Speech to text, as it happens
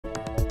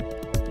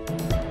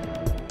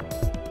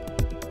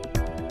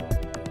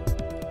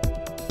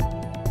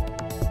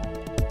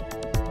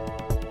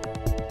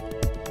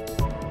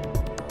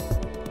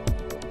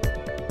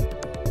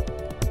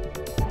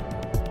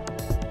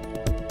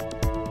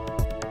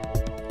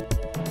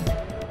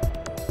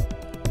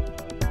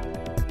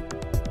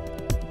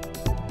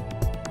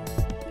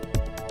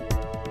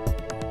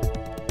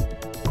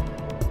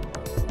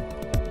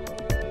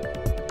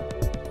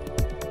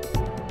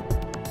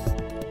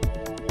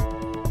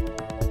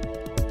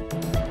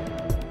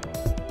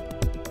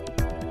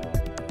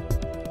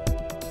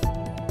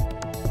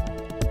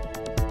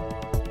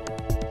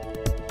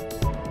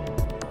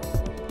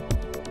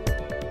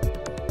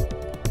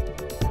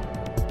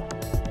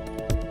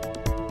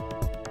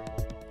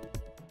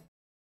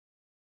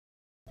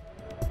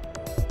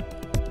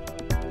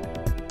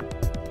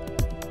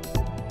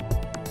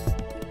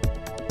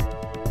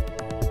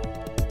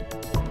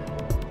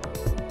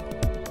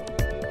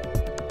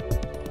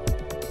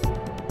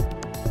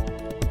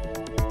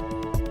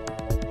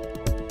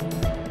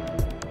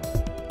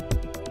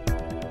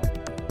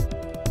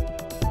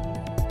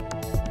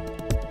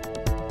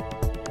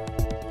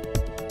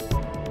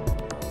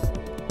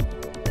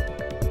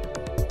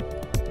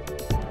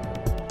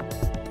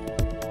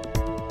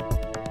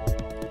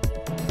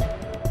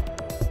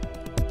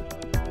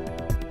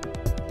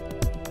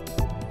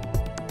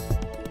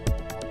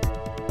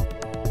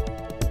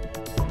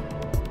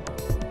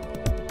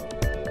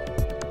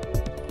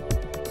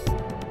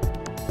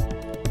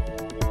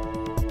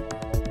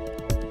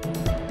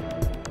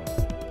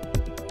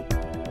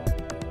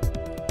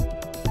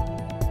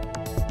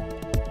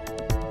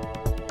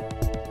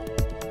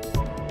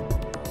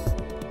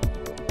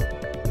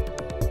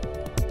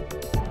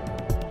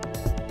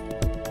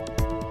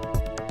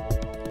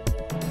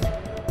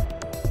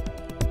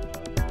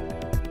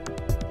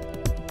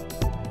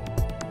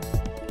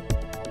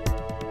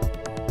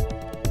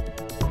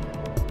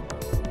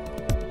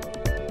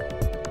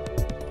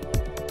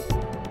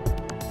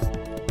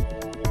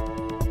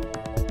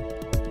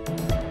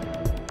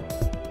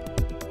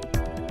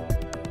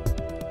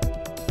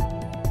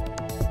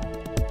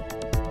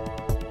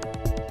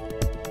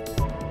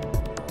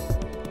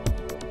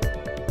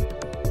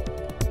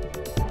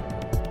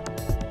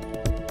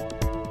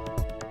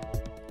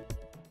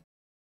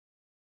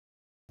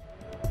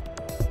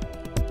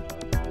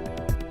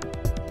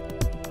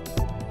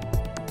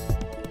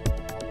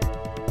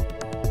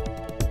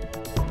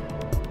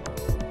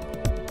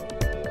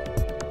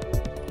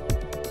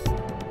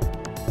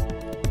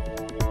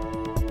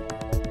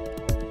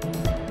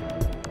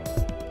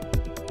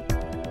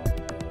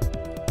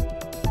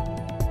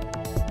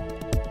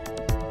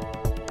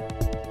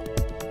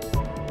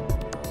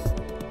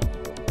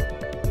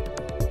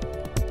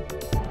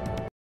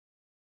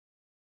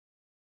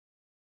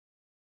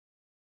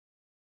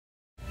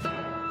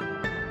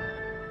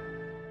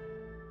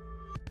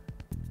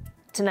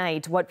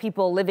Tonight, what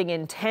people living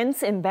in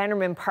tents in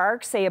Bannerman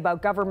Park say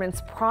about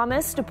government's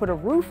promise to put a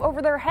roof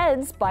over their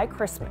heads by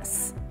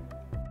Christmas.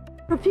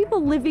 For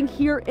people living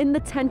here in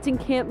the tent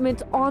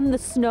encampment on the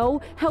snow,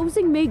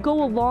 housing may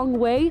go a long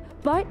way,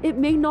 but it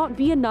may not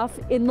be enough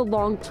in the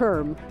long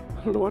term.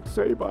 I don't know what to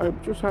say, but I've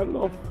just had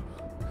enough.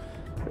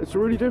 It's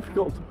really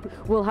difficult.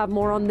 We'll have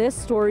more on this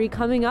story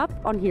coming up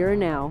on Here and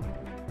Now.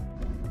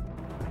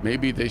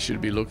 Maybe they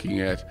should be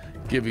looking at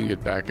giving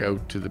it back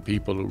out to the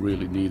people who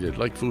really need it,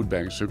 like food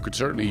banks, who could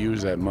certainly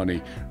use that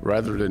money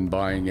rather than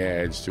buying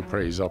ads to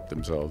praise up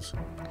themselves.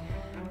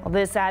 Well,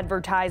 this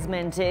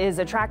advertisement is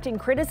attracting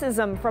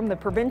criticism from the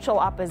provincial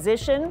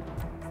opposition.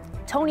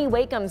 Tony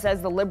Wakeham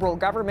says the Liberal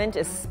government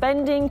is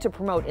spending to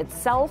promote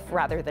itself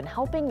rather than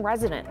helping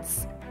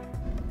residents.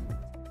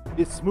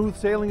 It's smooth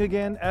sailing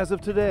again as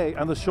of today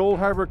on the Shoal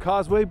Harbour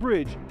Causeway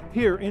Bridge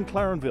here in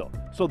Clarenville.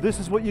 So this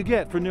is what you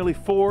get for nearly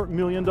 $4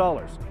 million.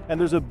 And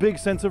there's a big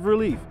sense of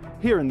relief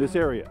here in this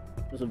area.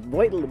 It's a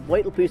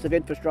vital piece of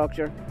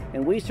infrastructure,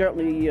 and we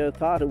certainly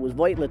thought it was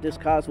vital that this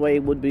causeway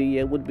would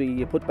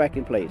be put back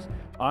in place.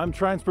 I'm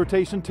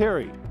Transportation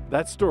Terry.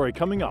 That story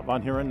coming up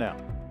on Here and Now.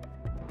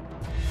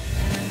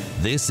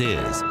 This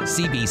is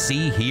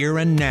CBC Here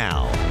and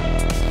Now.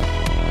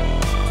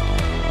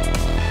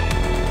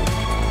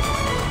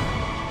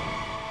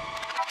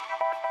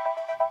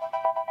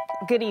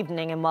 Good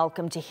evening and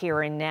welcome to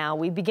Here and Now.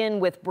 We begin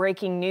with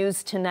breaking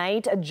news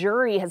tonight. A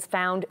jury has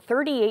found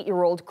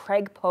 38-year-old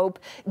Craig Pope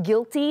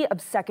guilty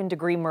of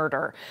second-degree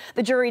murder.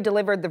 The jury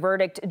delivered the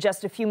verdict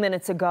just a few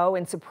minutes ago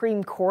in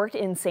Supreme Court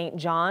in St.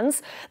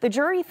 John's. The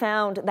jury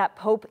found that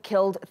Pope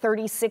killed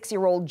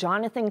 36-year-old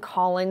Jonathan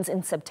Collins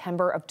in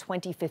September of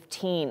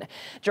 2015.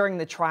 During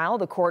the trial,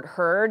 the court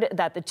heard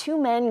that the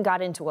two men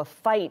got into a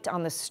fight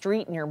on the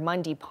street near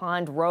Mundy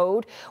Pond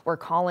Road, where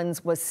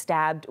Collins was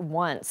stabbed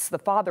once. The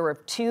father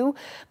of two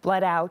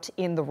bled out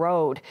in the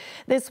road.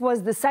 This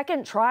was the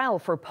second trial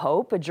for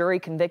Pope. A jury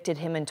convicted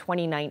him in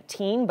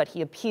 2019, but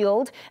he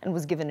appealed and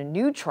was given a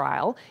new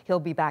trial. He'll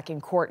be back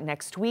in court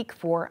next week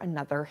for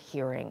another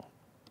hearing.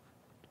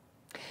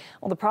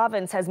 Well, the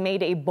province has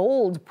made a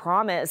bold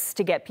promise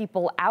to get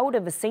people out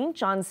of a St.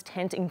 John's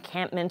tent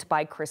encampment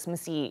by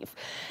Christmas Eve.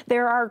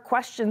 There are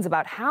questions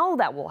about how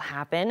that will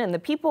happen, and the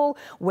people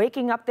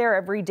waking up there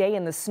every day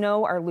in the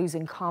snow are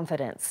losing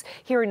confidence.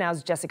 Here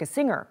Now's Jessica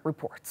Singer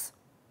reports.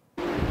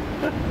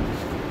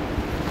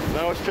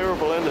 Now it's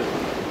terrible, isn't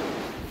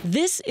it?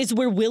 This is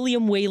where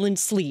William Whalen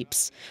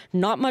sleeps.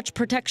 Not much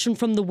protection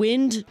from the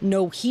wind,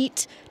 no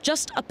heat,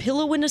 just a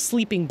pillow and a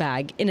sleeping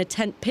bag in a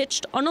tent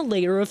pitched on a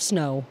layer of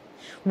snow.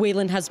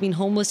 Whalen has been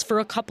homeless for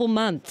a couple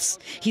months.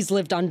 He's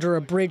lived under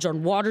a bridge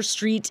on Water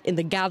Street, in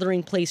the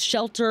Gathering Place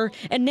shelter,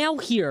 and now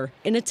here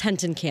in a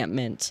tent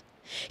encampment.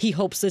 He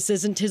hopes this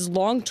isn't his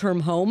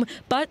long-term home,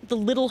 but the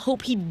little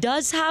hope he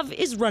does have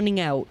is running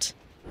out.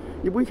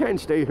 If we can't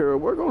stay here,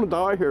 we're going to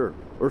die here,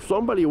 or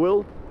somebody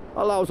will.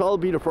 I'll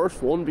be the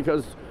first one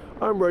because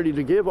I'm ready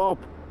to give up.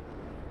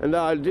 And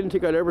I didn't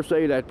think I'd ever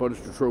say that, but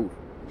it's the truth.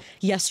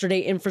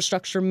 Yesterday,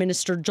 Infrastructure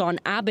Minister John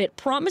Abbott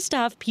promised to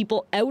have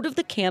people out of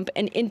the camp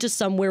and into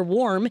somewhere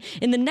warm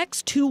in the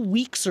next 2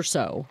 weeks or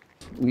so.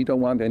 We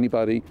don't want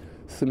anybody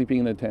sleeping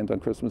in a tent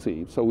on Christmas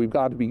Eve, so we've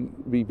got to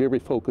be very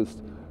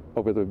focused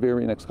over the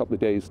very next couple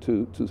of days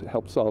to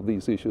help solve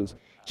these issues.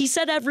 He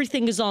said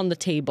everything is on the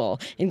table,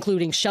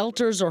 including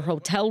shelters or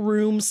hotel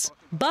rooms.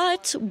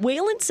 But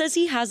Whalen says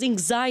he has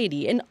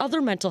anxiety and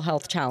other mental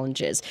health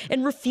challenges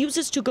and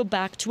refuses to go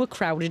back to a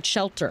crowded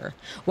shelter.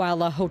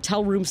 While a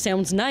hotel room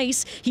sounds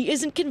nice, he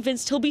isn't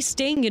convinced he'll be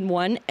staying in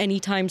one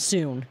anytime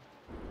soon.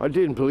 I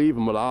didn't believe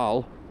him at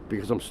all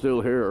because I'm still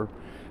here.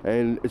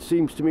 And it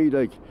seems to me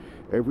like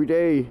every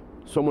day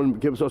someone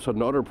gives us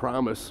another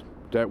promise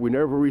that we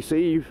never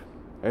receive,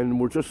 and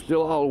we're just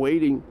still all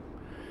waiting.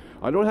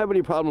 I don't have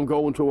any problem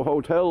going to a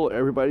hotel.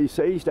 Everybody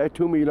says that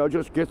to me, and I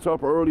just get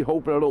up early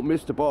hoping I don't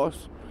miss the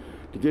bus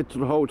to get to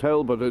the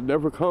hotel, but it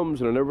never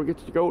comes and I never get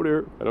to go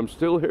there, and I'm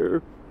still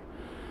here.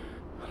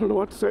 I don't know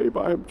what to say,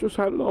 but I've just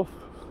had enough.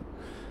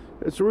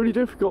 It's really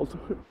difficult.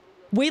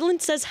 Whalen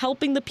says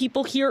helping the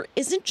people here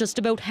isn't just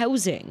about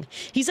housing.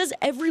 He says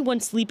everyone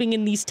sleeping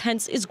in these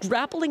tents is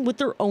grappling with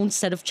their own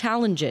set of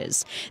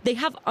challenges. They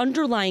have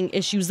underlying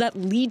issues that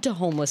lead to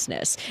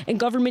homelessness, and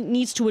government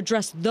needs to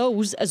address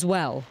those as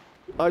well.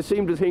 I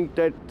seem to think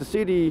that the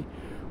city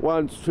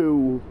wants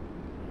to,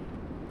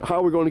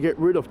 how we're going to get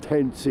rid of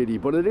Tent City,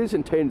 but it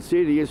isn't Tent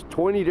City, it's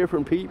 20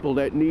 different people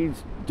that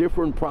needs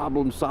different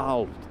problems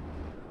solved.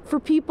 For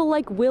people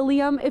like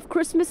William, if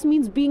Christmas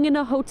means being in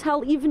a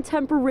hotel even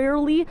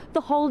temporarily,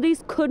 the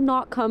holidays could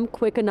not come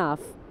quick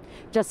enough.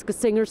 Jessica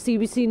Singer,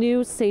 CBC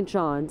News, St.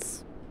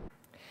 John's.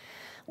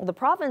 Well, the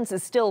province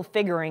is still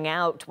figuring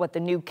out what the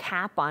new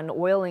cap on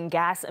oil and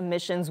gas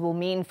emissions will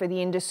mean for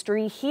the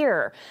industry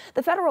here.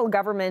 The federal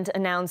government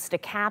announced a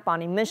cap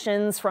on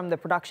emissions from the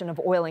production of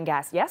oil and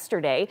gas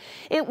yesterday.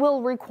 It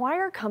will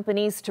require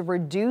companies to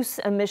reduce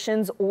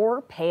emissions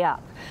or pay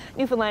up.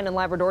 Newfoundland and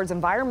Labrador's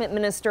Environment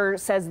Minister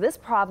says this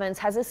province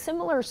has a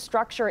similar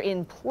structure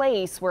in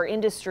place where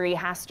industry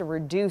has to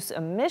reduce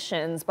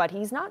emissions, but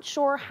he's not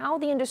sure how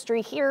the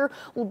industry here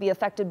will be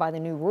affected by the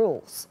new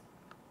rules.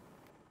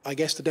 I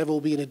guess the devil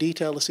will be in the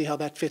detail to see how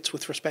that fits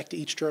with respect to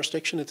each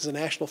jurisdiction. It is a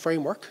national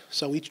framework,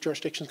 so each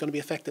jurisdiction is going to be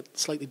affected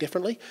slightly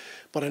differently.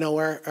 But I know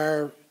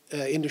our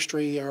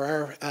industry or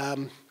our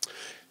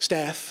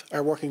staff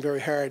are working very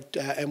hard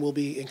and will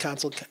be in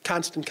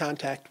constant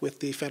contact with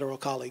the federal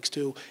colleagues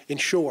to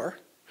ensure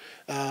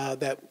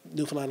that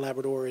Newfoundland and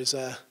Labrador is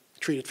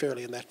treated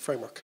fairly in that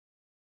framework.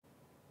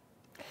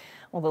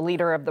 Well, the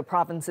leader of the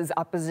province's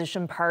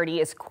opposition party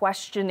is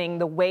questioning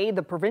the way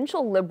the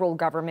provincial Liberal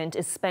government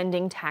is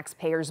spending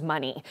taxpayers'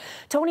 money.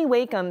 Tony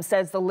Wakeham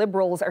says the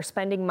Liberals are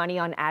spending money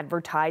on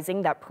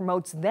advertising that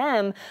promotes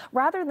them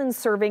rather than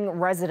serving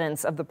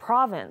residents of the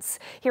province.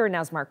 Here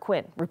Now's Mark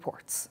Quinn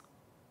reports.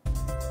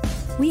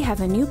 We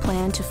have a new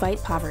plan to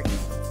fight poverty.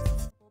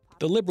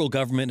 The Liberal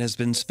government has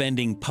been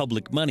spending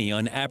public money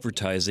on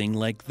advertising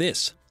like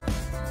this.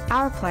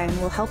 Our plan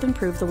will help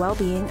improve the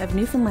well-being of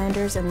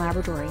Newfoundlanders and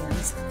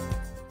Labradorians.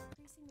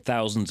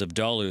 Thousands of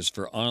dollars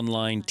for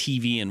online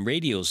TV and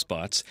radio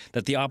spots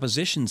that the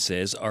opposition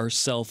says are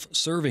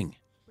self-serving.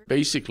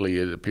 Basically,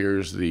 it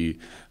appears the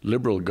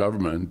Liberal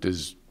government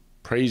is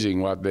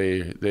praising what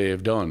they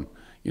have done.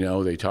 You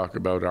know, they talk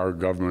about our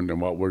government and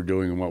what we're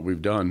doing and what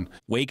we've done.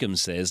 Wakeham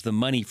says the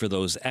money for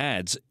those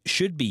ads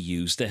should be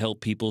used to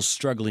help people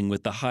struggling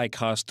with the high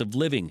cost of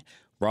living,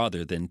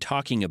 rather than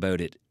talking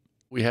about it.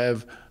 We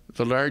have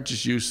the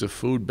largest use of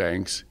food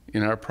banks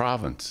in our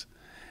province.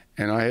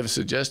 And I have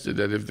suggested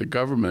that if the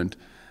government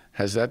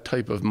has that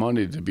type of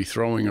money to be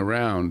throwing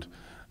around,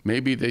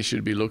 maybe they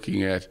should be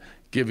looking at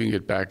giving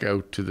it back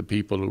out to the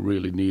people who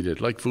really need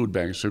it, like food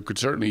banks, who could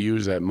certainly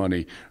use that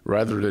money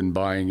rather than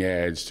buying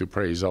ads to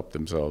praise up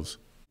themselves.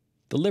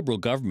 The Liberal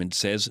government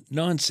says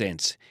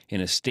nonsense.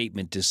 In a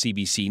statement to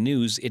CBC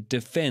News, it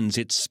defends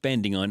its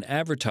spending on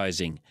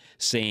advertising,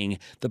 saying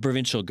the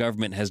provincial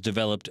government has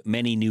developed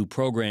many new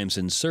programs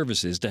and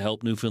services to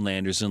help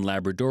Newfoundlanders and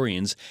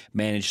Labradorians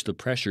manage the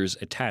pressures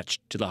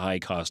attached to the high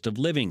cost of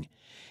living.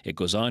 It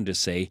goes on to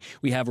say,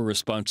 we have a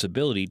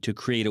responsibility to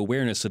create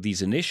awareness of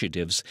these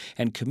initiatives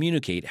and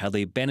communicate how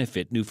they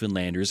benefit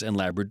Newfoundlanders and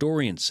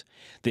Labradorians.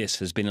 This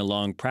has been a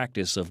long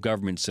practice of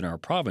governments in our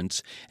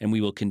province, and we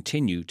will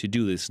continue to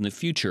do this in the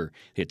future,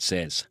 it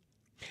says.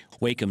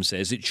 Wakeham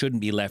says it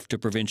shouldn't be left to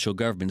provincial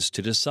governments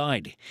to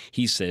decide.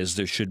 He says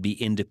there should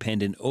be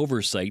independent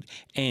oversight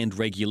and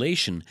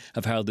regulation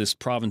of how this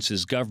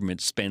province's government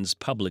spends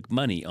public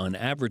money on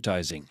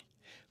advertising.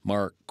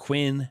 Mark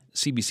Quinn,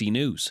 CBC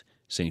News,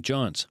 St.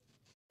 John's.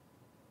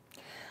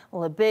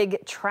 Well, a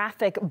big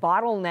traffic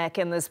bottleneck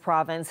in this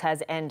province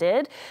has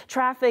ended.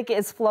 Traffic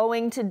is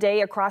flowing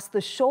today across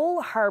the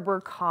Shoal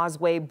Harbour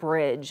Causeway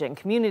Bridge, and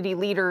community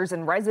leaders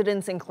and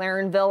residents in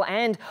Clarenville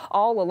and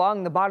all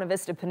along the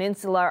Bonavista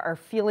Peninsula are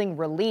feeling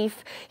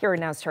relief. Here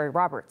Now's Terry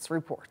Roberts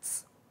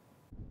reports.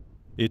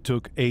 It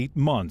took 8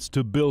 months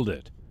to build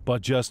it,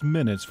 but just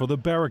minutes for the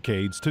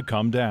barricades to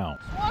come down.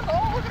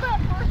 Oh, look at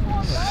that first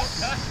one, guys.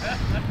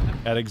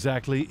 At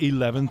exactly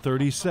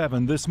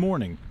 11:37 this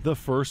morning, the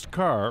first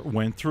car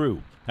went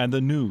through, and the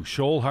new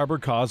Shoal Harbour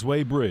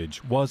Causeway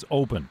Bridge was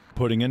open,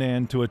 putting an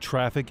end to a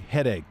traffic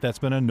headache that's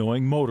been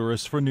annoying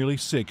motorists for nearly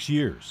 6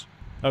 years.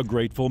 A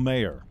grateful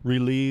mayor,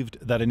 relieved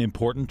that an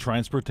important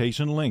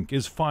transportation link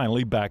is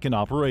finally back in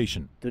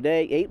operation.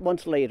 Today, 8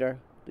 months later,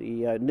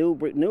 the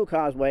new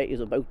causeway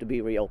is about to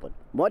be reopened,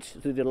 much to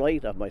the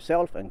delight of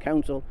myself and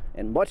council,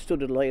 and much to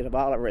the delight of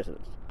all our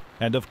residents.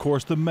 And of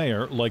course, the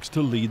mayor likes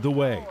to lead the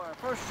way.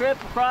 First trip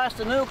across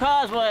the new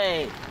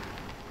causeway.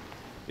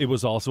 It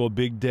was also a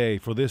big day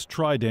for this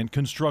Trident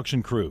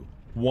construction crew.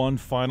 One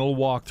final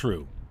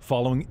walkthrough,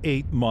 following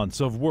 8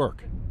 months of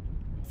work.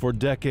 For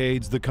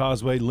decades, the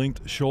causeway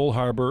linked Shoal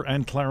Harbour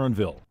and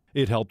Clarenville.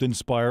 It helped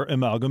inspire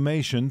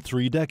amalgamation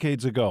 3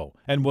 decades ago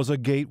and was a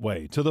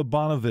gateway to the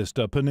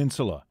Bonavista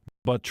Peninsula.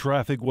 But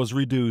traffic was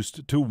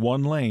reduced to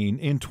 1 lane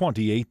in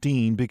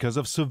 2018 because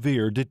of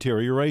severe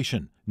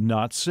deterioration.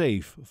 Not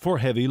safe for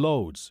heavy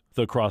loads.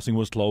 The crossing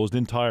was closed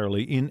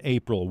entirely in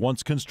April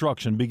once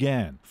construction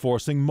began,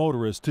 forcing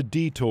motorists to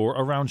detour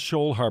around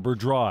Shoal Harbour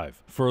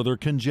Drive, further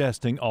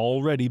congesting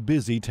already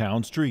busy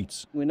town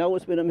streets. We know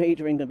it's been a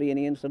major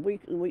inconvenience, and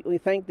we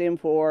thank them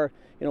for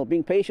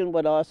being patient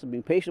with us and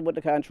being patient with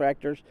the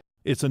contractors.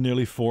 It's a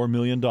nearly $4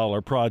 million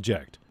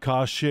project,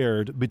 cost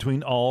shared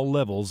between all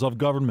levels of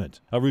government.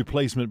 A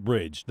replacement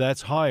bridge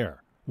that's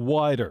higher,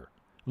 wider,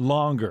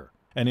 longer,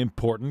 an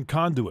important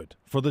conduit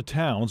for the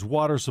town's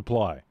water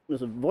supply.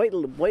 It's a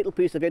vital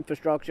piece of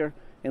infrastructure,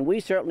 and we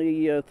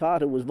certainly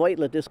thought it was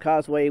vital that this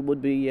causeway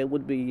would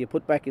be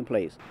put back in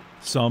place.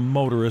 Some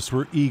motorists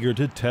were eager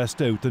to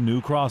test out the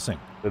new crossing.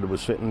 It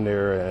was sitting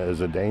there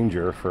as a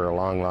danger for a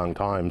long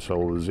time,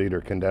 so it was either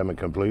condemn it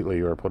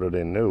completely or put it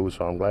in new,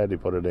 so I'm glad they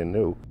put it in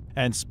new.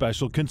 And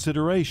special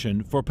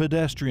consideration for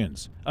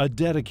pedestrians, a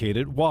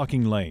dedicated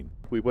walking lane.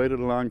 We waited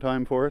a long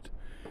time for it.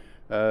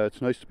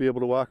 It's nice to be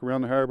able to walk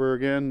around the harbour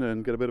again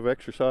and get a bit of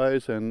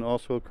exercise and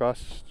also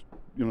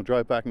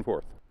drive back and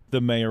forth.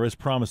 The mayor is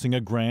promising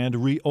a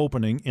grand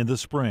reopening in the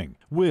spring.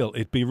 Will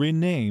it be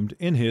renamed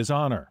in his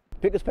honor?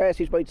 Pickett's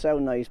Passage might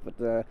sound nice,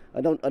 but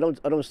I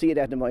don't see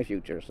that in my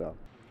future. So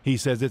he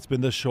says it's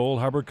been the Shoal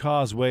Harbour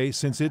Causeway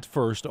since it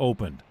first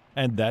opened,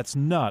 and that's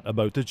not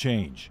about to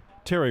change.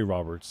 Terry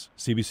Roberts,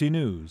 CBC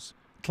News,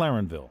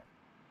 Clarenville.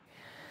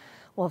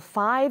 Well,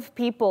 5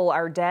 people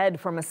are dead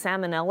from a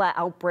salmonella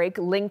outbreak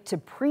linked to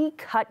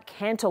pre-cut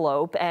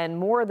cantaloupe, and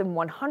more than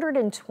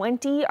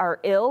 120 are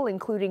ill,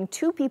 including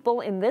 2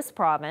 people in this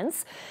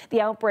province. The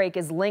outbreak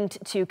is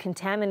linked to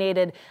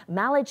contaminated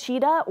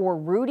Malachita or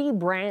Rudy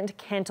brand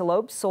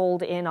cantaloupe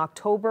sold in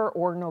October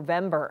or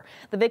November.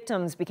 The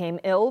victims became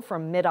ill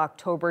from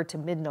mid-October to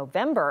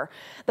mid-November.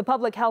 The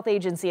Public Health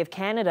Agency of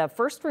Canada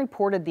first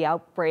reported the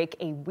outbreak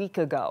a week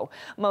ago.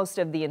 Most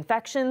of the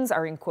infections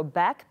are in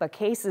Quebec, but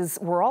cases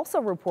were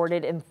also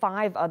reported in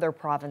 5 other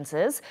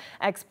provinces.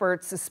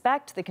 Experts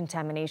suspect the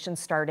contamination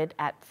started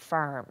at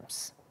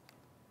farms.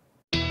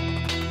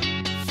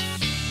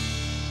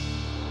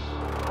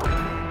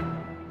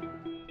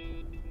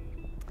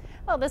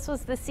 Well, this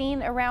was the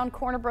scene around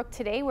Corner Brook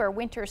today, where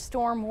winter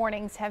storm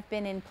warnings have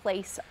been in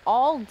place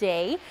all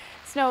day.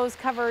 Snow's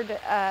covered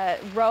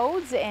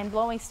roads, and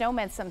blowing snow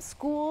meant some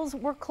schools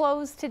were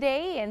closed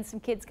today, and some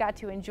kids got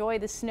to enjoy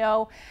the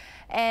snow.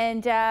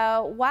 And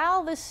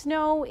while the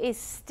snow is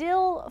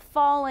still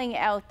falling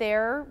out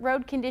there,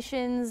 road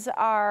conditions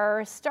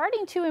are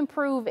starting to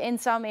improve in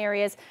some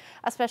areas,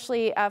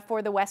 especially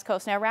for the West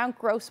Coast. Now, around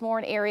Gross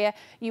Mourne area,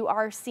 you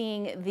are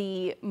seeing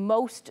the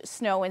most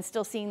snow and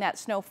still seeing that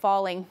snow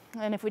falling.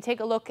 And if we take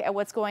a look at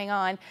what's going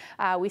on,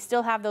 we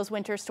still have those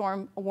winter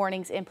storm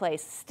warnings in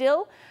place.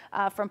 Still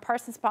from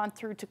Parsons Pond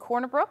through to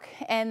Corner Brook,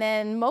 and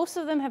then most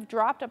of them have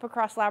dropped up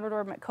across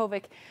Labrador,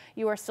 Mackovic.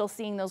 You are still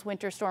seeing those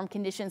winter storm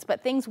conditions,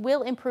 but things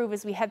will improve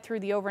as we head through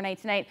the overnight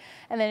tonight.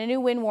 And then a new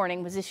wind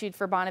warning was issued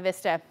for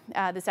Bonavista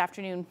this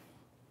afternoon.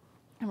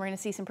 And we're going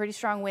to see some pretty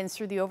strong winds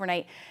through the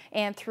overnight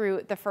and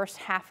through the first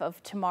half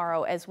of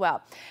tomorrow as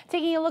well.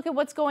 Taking a look at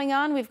what's going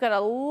on, we've got a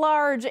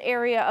large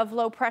area of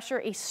low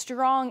pressure, a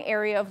strong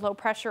area of low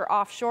pressure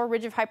offshore,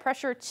 ridge of high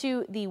pressure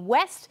to the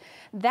west.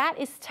 That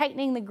is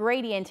tightening the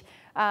gradient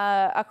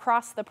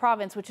across the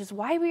province, which is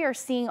why we are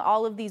seeing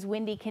all of these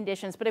windy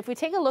conditions. But if we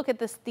take a look at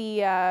this,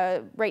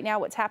 right now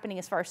what's happening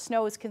as far as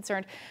snow is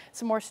concerned,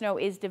 some more snow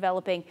is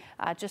developing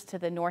just to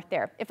the north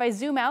there. If I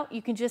zoom out,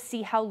 you can just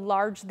see how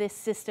large this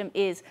system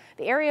is.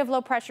 The area of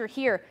low pressure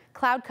here,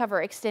 cloud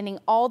cover extending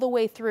all the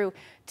way through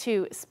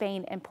to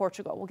Spain and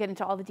Portugal. We'll get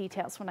into all the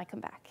details when I come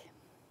back.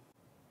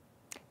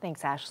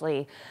 Thanks,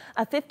 Ashley.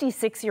 A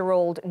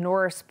 56-year-old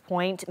Norris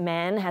Point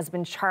man has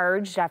been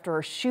charged after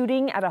a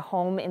shooting at a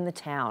home in the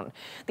town.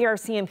 The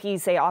RCMP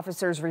say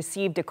officers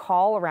received a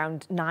call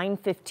around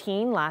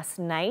 9:15 last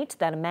night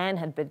that a man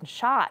had been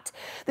shot.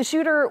 The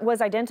shooter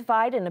was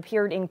identified and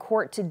appeared in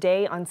court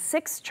today on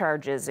 6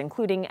 charges,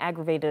 including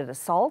aggravated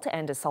assault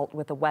and assault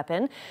with a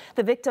weapon.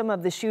 The victim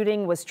of the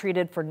shooting was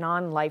treated for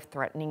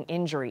non-life-threatening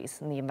injuries,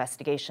 and the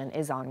investigation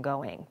is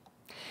ongoing.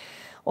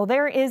 Well,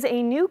 there is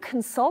a new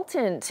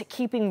consultant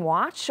keeping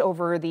watch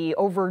over the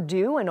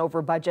overdue and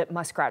over-budget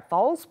Muskrat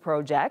Falls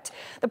project.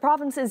 The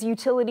province's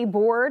utility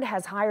board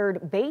has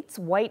hired Bates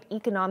White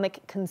Economic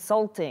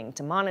Consulting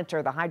to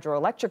monitor the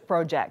hydroelectric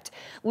project.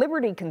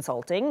 Liberty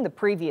Consulting, the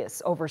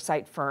previous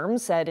oversight firm,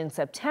 said in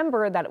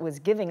September that it was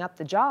giving up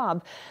the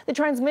job. The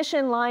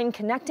transmission line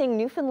connecting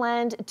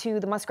Newfoundland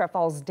to the Muskrat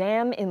Falls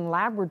Dam in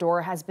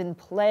Labrador has been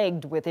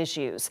plagued with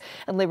issues.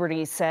 And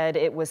Liberty said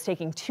it was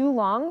taking too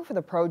long for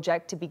the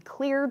project to be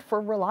cleared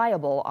for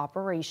reliable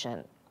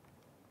operation.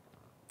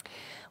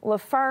 Well, a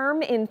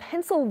farm in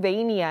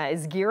Pennsylvania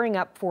is gearing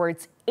up for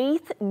its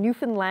 8th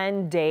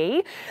Newfoundland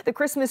Day. The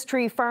Christmas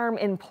tree farm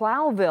in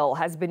Plowville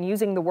has been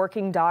using the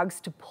working dogs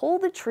to pull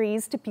the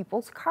trees to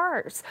people's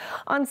cars.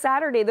 On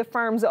Saturday, the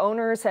farm's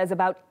owner says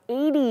about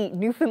 80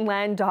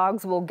 Newfoundland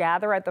dogs will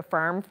gather at the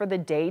farm for the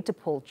day to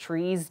pull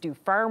trees, do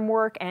farm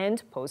work,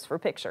 and pose for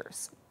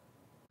pictures.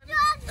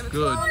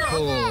 Good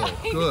pull,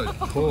 good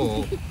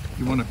pull.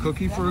 You want a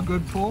cookie for a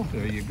good pull?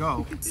 There you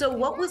go. So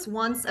what was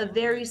once a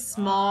very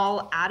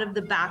small, out of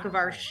the back of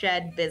our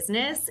shed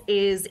business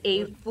is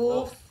a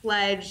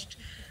full-fledged,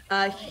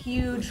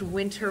 huge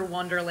winter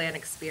wonderland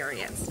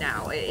experience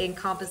now. It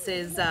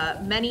encompasses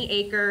many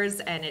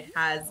acres, and it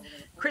has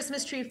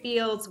Christmas tree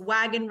fields,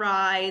 wagon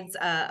rides,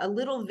 a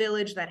little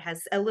village that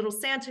has a little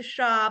Santa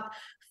shop,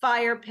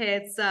 fire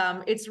pits.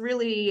 It's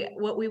really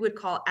what we would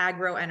call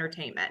agro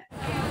entertainment.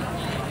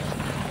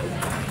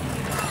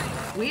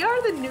 We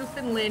are the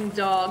Newfoundland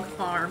dog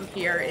farm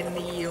here in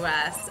the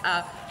U.S.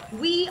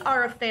 We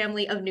are a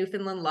family of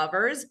Newfoundland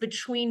lovers.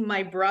 Between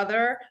my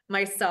brother,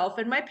 myself,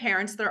 and my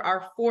parents, there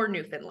are 4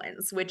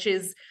 Newfoundlands, which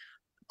is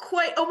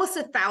quite almost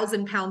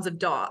 1,000 pounds of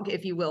dog,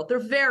 if you will. They're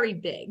very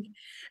big.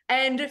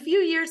 And a few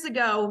years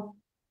ago,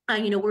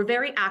 we're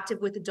very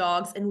active with the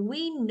dogs, and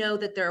we know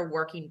that they're a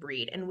working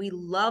breed, and we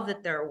love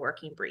that they're a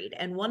working breed.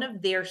 And one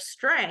of their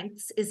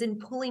strengths is in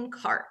pulling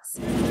carts.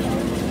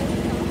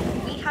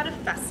 We had a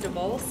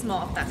festival,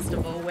 small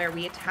festival, where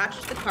we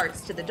attached the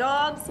carts to the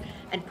dogs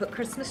and put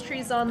Christmas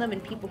trees on them,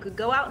 and people could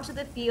go out into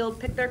the field,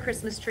 pick their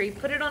Christmas tree,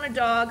 put it on a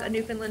dog, a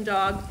Newfoundland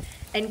dog,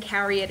 and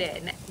carry it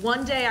in.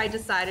 One day I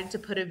decided to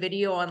put a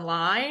video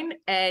online,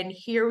 and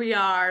here we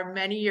are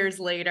many years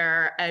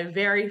later, a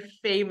very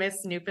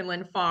famous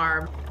Newfoundland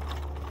farm.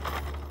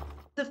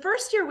 The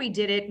first year we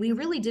did it, we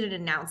really didn't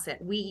announce it.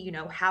 We,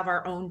 have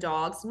our own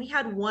dogs. We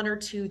had 1 or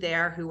 2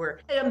 there who were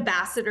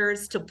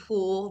ambassadors to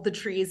pull the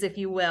trees, if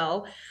you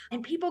will.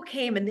 And people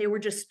came and they were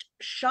just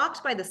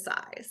shocked by the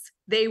size.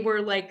 They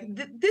were like,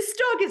 this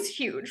dog is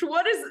huge.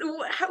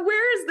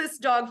 Where is this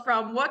dog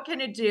from? What can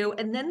it do?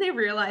 And then they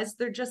realized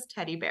they're just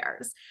teddy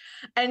bears.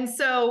 And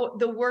so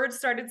the word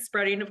started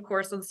spreading, of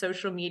course, on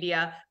social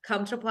media.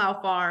 Come to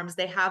Plow Farms.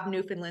 They have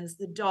Newfoundlands.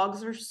 The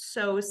dogs are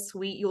so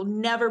sweet. You'll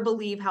never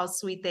believe how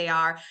sweet they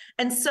are.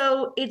 And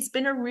so it's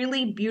been a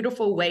really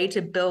beautiful way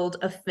to build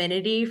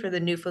affinity for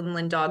the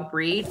Newfoundland dog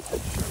breed.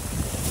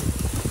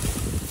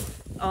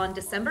 On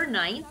December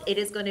 9th, it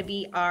is going to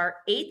be our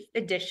 8th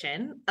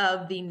edition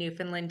of the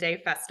Newfoundland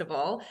Day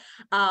Festival.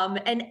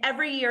 And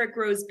every year it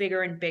grows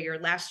bigger and bigger.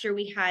 Last year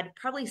we had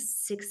probably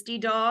 60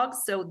 dogs.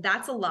 So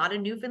that's a lot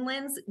of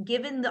Newfoundlands.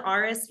 Given the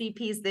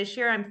RSVPs this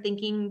year, I'm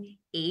thinking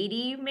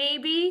 80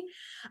 maybe.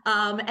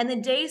 And the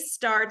day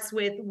starts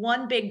with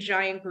one big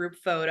giant group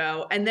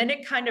photo, and then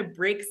it kind of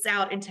breaks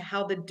out into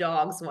how the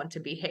dogs want to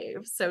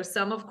behave. So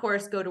some, of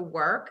course, go to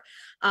work.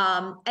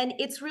 And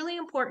it's really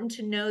important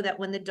to know that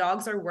when the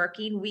dogs are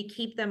working, we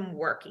keep them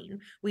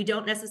working. We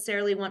don't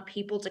necessarily want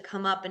people to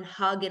come up and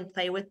hug and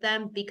play with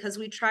them, because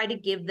we try to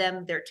give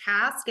them their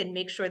task and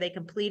make sure they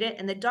complete it.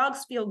 And the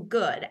dogs feel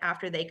good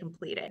after they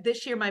complete it.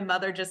 This year, my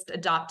mother just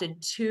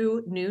adopted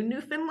 2 new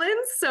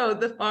Newfoundlands. So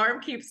the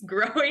farm keeps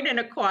growing and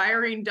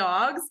acquiring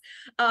dogs.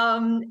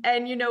 And,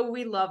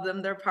 we love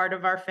them. They're part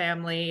of our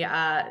family.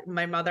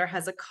 My mother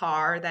has a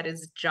car that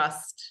is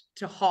just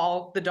to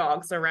haul the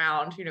dogs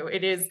around.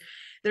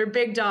 They're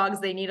big dogs.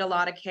 They need a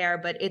lot of care,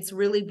 but it's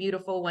really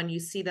beautiful when you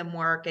see them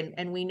work,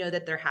 and we know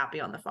that they're happy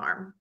on the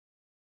farm.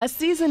 A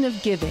season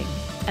of giving,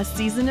 a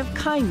season of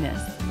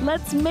kindness.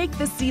 Let's make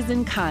the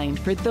season kind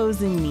for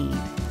those in need.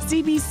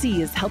 CBC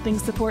is helping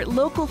support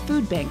local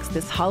food banks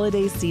this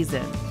holiday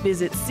season.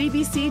 Visit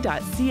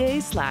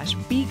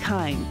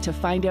cbc.ca/bekind to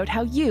find out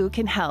how you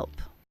can help.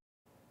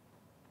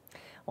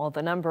 Well,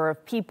 the number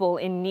of people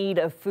in need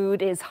of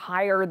food is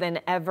higher than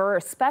ever,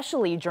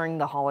 especially during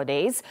the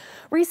holidays.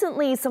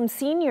 Recently, some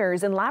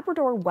seniors in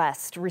Labrador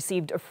West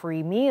received a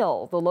free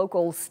meal. The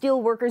local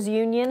Steelworkers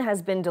Union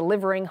has been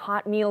delivering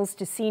hot meals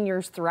to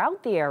seniors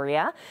throughout the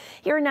area.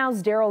 Here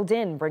Now's Daryl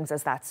Din brings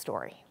us that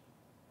story.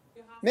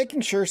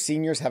 Making sure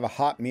seniors have a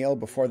hot meal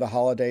before the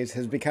holidays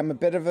has become a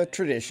bit of a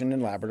tradition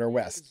in Labrador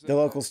West. The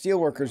local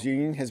Steelworkers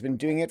Union has been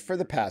doing it for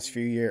the past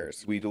few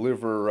years. We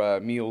deliver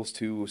meals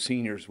to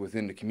seniors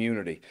within the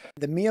community.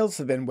 The meals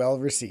have been well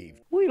received.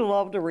 We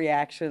love the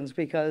reactions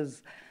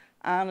because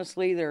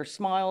honestly, there are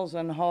smiles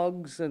and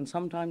hugs and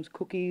sometimes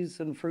cookies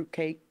and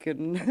fruitcake,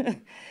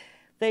 and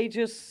they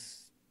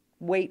just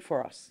wait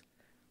for us.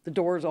 The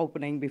door's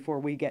opening before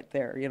we get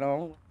there,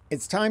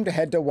 It's time to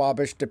head to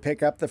Wabash to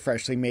pick up the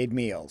freshly made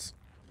meals.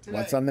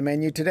 What's on the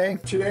menu today?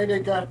 Today they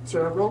got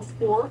roast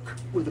pork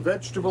with a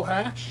vegetable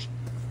hash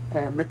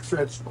and mixed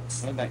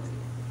vegetables.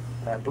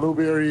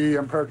 Blueberry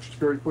and partridge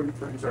berry pudding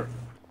for dessert.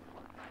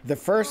 The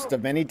first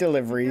of many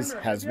deliveries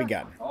has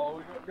begun. Oh,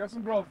 we got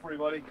some grub for you,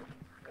 buddy.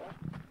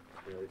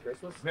 Merry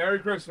Christmas. Merry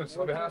Christmas.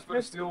 On behalf of the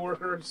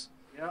Steelworkers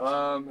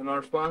and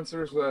our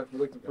sponsors, we'd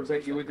like to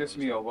present you with this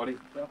meal, buddy.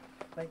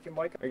 Thank you,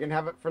 Mike. Are you going to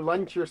have it for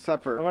lunch or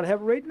supper? I'm going to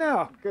have it right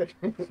now. Good.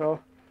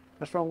 So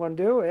that's what I'm going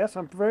to do. Yes,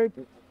 I'm very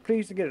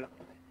pleased to get it.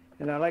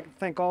 And I'd like to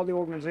thank all the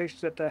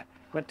organizations that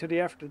went to the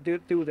effort to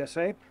do this.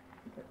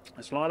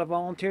 It's a lot of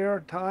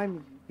volunteer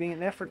time, being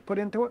an effort put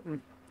into it,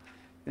 and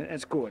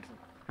it's good.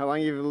 How long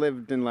have you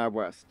lived in Lab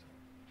West?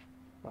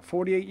 About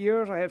 48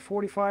 years. I had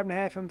 45 and a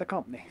half in the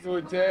company.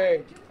 Good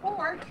day. Come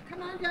on,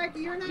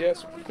 Jackie, you're not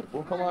Yes,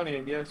 we'll come on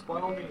in. Yes, by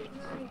all means.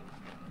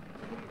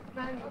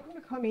 I'm going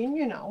to come in,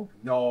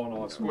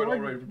 No, it's good. All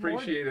right,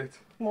 appreciate it.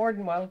 More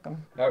than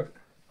welcome.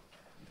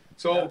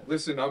 So,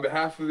 listen, on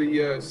behalf of the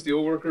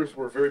Steelworkers,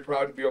 we're very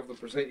proud to be able to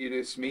present you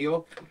this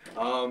meal.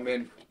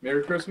 And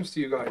Merry Christmas to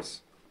you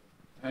guys.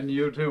 And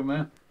you too,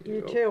 man.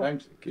 You too.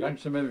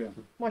 Thanks a million.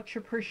 Much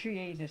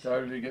appreciated.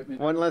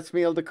 One less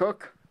meal to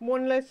cook?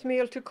 One less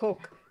meal to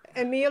cook.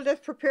 A meal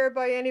that's prepared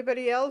by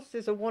anybody else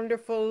is a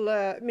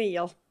wonderful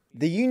meal.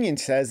 The union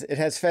says it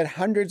has fed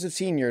hundreds of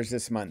seniors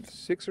this month.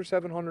 600 or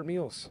 700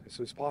 meals.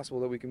 So it's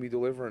possible that we can be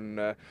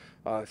delivering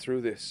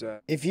through this.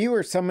 If you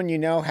or someone you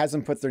know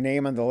hasn't put their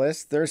name on the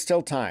list, there's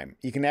still time.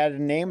 You can add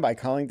a name by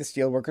calling the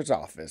Steelworkers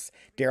office.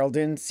 Daryl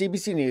Dinn,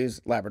 CBC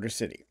News, Labrador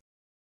City.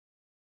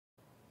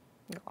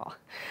 Aww.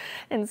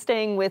 And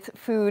staying with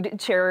food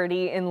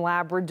charity in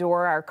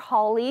Labrador, our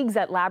colleagues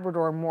at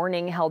Labrador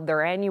Morning held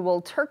their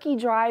annual turkey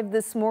drive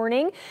this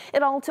morning.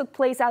 It all took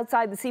place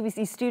outside the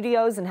CBC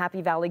studios in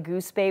Happy Valley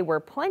Goose Bay, where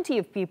plenty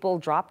of people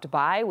dropped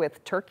by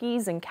with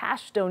turkeys and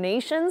cash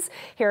donations.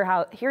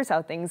 Here's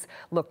how things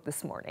looked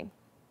this morning.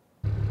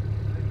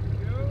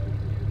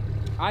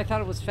 I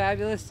thought it was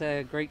fabulous,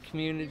 a great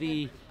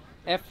community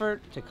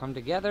effort to come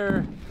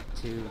together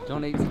to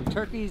donate some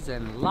turkeys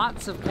and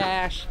lots of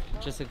cash.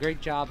 Just a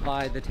great job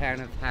by the town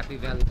of Happy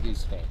Valley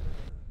Goose Bay.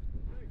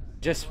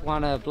 Just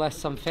want to bless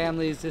some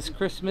families this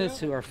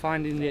Christmas who are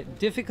finding it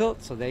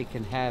difficult so they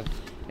can have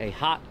a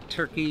hot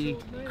turkey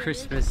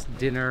Christmas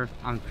dinner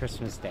on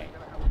Christmas Day.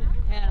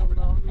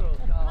 Hello.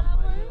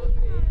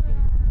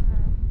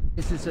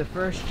 This is the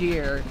first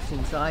year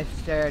since I've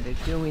started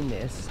doing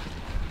this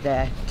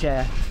that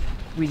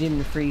we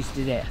didn't freeze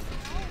to death.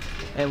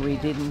 And we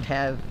didn't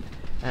have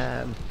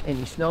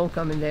any snow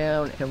coming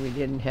down, and we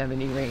didn't have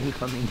any rain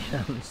coming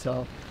down.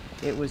 So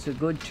it was a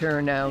good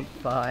turnout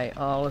by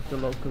all of the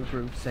local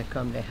groups that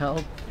come to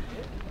help.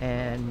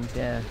 And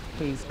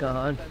please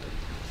God,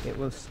 it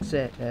will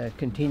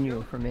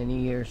continue for many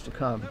years to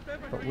come.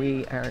 But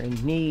we are in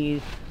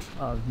need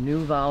of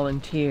new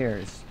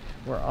volunteers.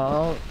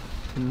 The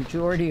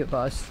majority of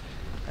us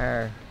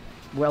are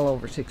well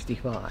over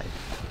 65.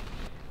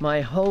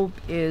 My hope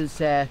is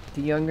that the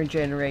younger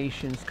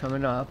generations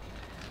coming up,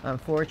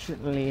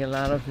 unfortunately a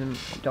lot of them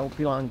don't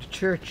belong to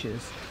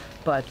churches,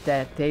 but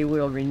that they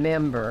will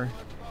remember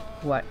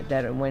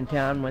that it went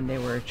down when they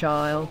were a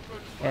child,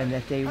 and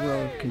that they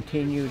will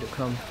continue to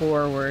come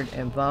forward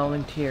and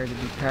volunteer to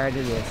be part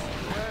of this.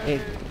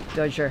 It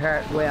does your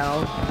heart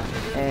well,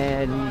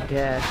 and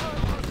the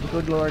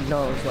good Lord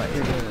knows what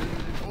you're doing.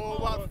 Oh,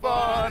 what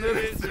fun it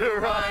is to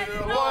ride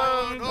a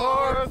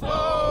one-horse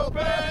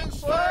open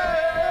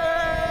sleigh!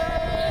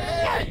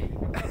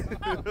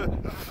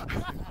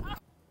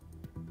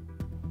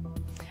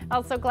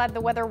 Also glad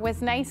the weather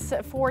was nice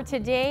for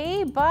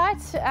today, but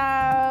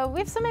we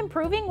have some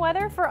improving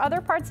weather for other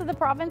parts of the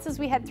province as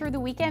we head through the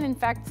weekend. In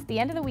fact, the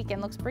end of the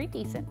weekend looks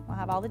pretty decent. We'll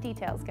have all the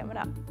details coming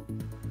up.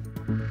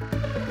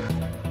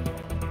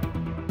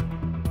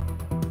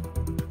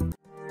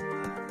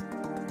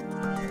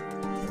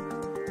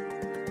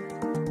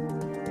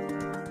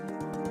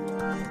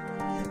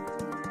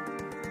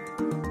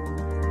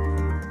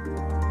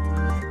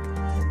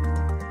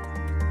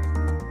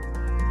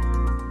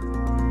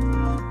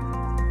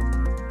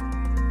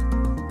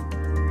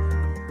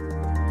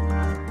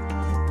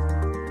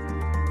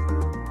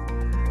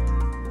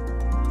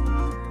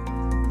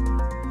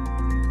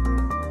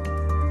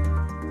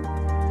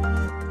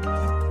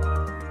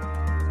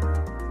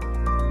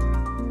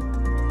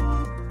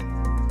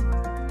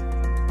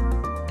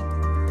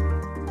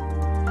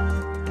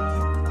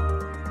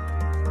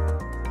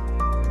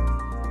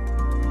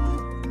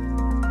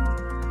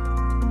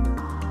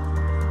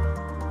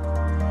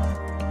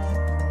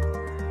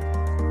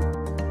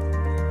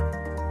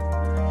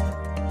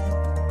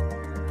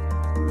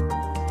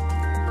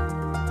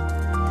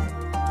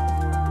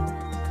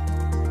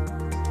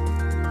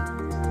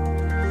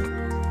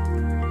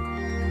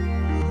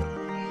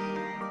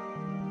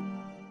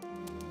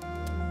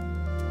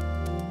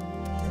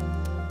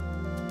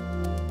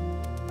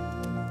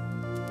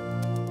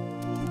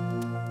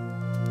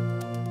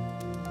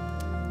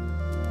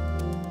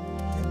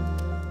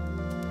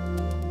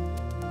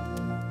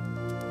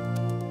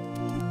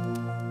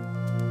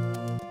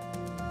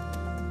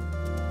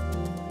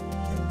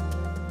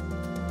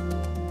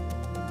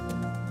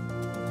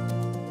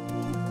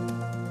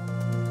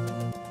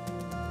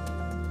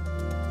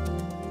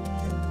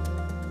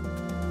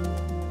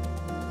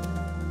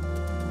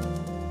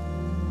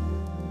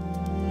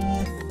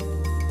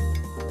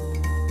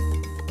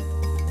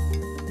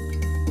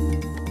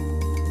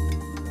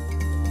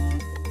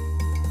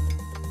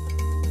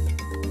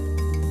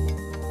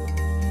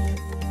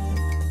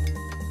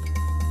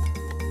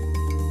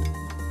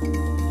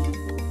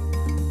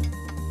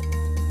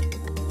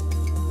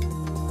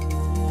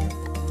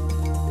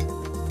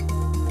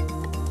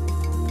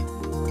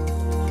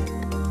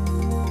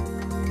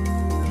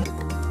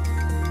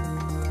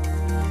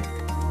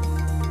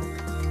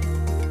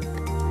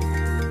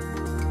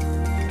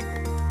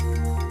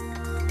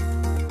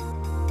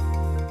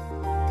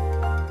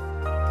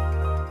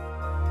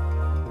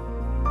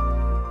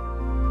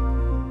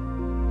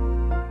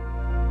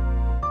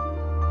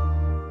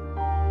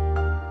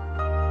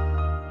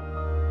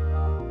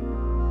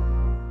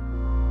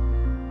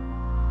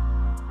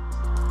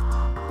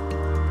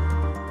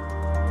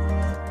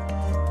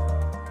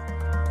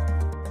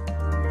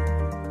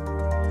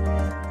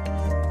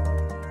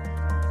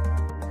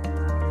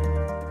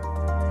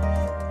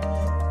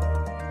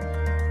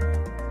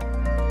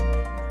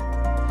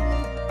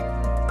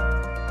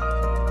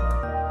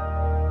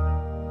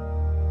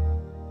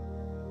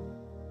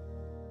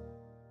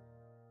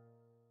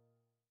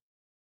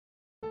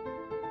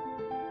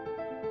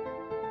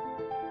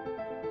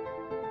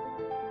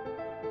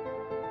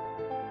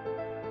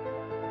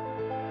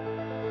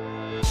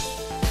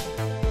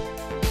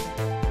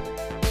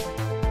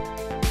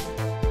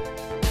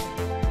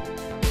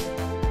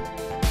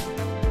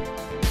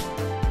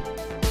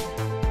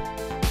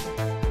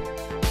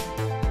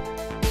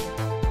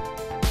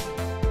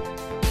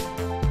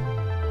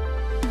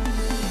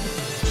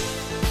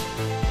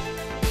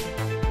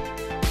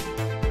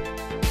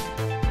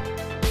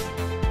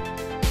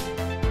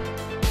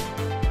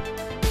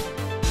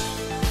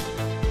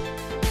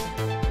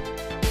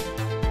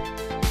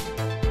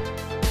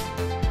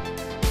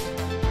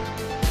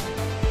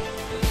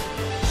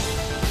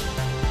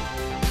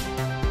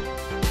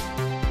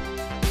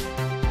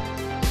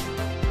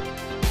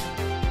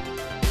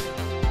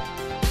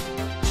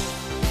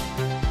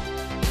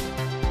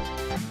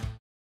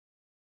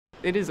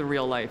 It is a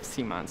real-life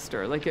sea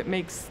monster. Like, it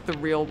makes the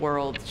real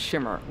world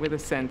shimmer with a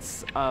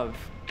sense of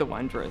the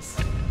wondrous.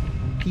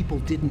 People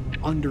didn't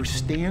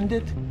understand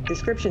it.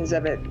 Descriptions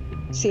of it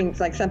seems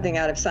like something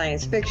out of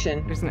science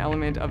fiction. There's an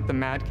element of the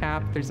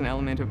madcap, there's an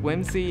element of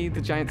whimsy.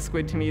 The giant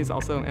squid to me is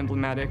also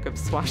emblematic of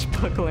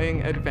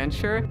swashbuckling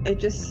adventure. It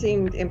just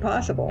seemed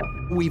impossible.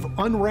 We've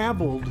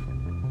unraveled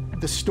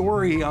the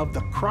story of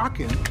the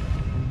Kraken.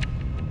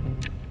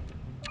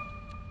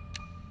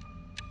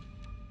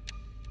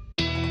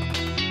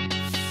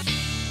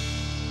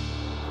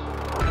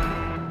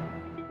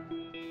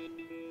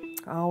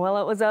 Oh,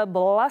 well, it was a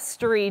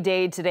blustery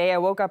day today. I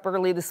woke up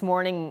early this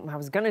morning. I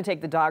was going to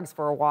take the dogs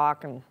for a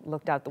walk and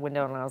looked out the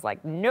window and I was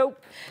like,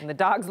 nope. And the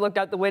dogs looked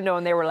out the window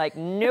and they were like,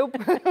 nope.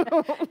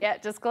 Yeah,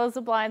 just close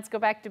the blinds, go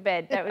back to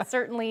bed. That was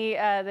certainly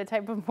the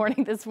type of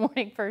morning this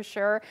morning for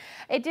sure.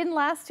 It didn't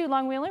last too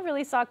long. We only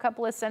really saw a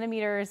couple of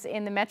centimeters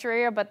in the metro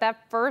area, but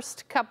that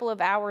first couple of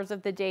hours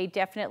of the day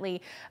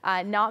definitely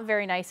not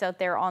very nice out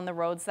there on the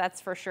roads, that's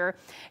for sure.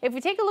 If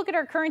we take a look at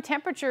our current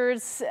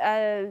temperatures,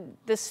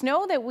 the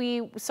snow that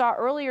we saw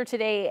earlier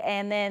today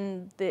and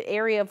then the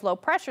area of low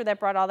pressure that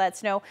brought all that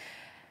snow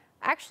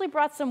actually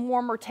brought some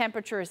warmer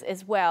temperatures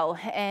as well.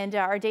 And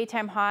our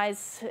daytime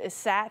highs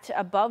sat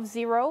above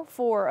zero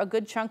for a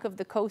good chunk of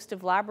the coast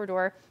of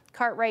Labrador.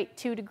 Cartwright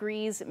 2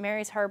 degrees,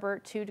 Mary's Harbour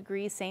 2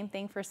 degrees, same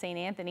thing for St.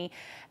 Anthony.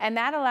 And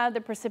that allowed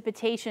the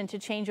precipitation to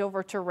change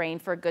over to rain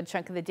for a good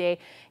chunk of the day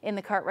in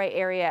the Cartwright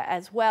area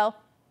as well.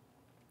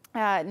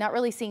 Not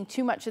really seeing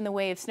too much in the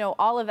way of snow,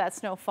 all of that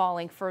snow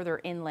falling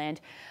further inland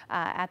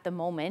at the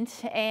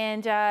moment.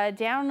 And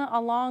down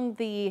along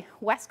the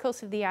west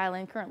coast of the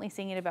island, currently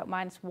seeing it about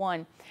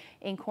 -1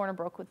 in Corner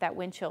Brook with that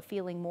wind chill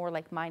feeling more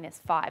like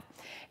 -5.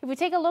 If we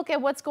take a look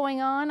at what's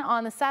going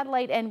on the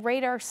satellite and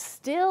radar,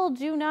 still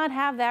do not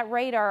have that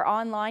radar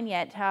online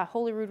yet.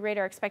 Holyrood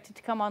radar expected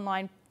to come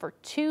online for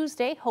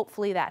Tuesday.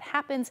 Hopefully that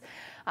happens.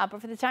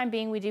 But for the time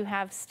being, we do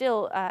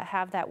still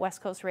have that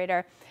West Coast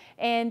radar.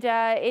 And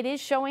it is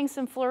showing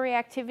some flurry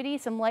activity,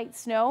 some light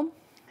snow.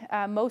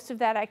 Most of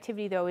that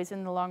activity, though, is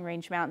in the Long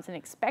Range Mountains, and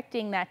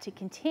expecting that to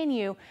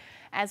continue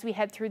as we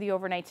head through the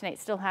overnight tonight.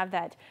 Still have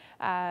that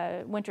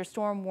winter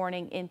storm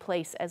warning in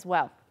place as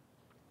well.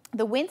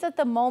 The winds at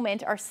the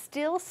moment are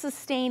still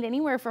sustained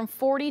anywhere from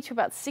 40 to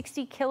about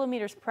 60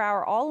 kilometers per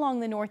hour all along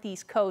the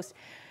northeast coast.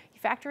 You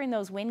factor in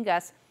those wind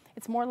gusts,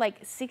 it's more like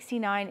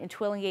 69 in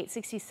Twillingate,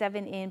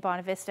 67 in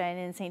Bonavista, and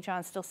in St.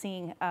 John still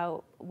seeing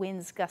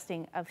winds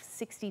gusting of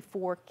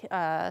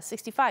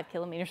 65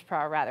 kilometers per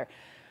hour rather.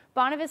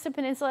 Bonavista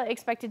Peninsula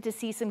expected to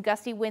see some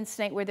gusty winds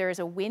tonight where there is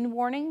a wind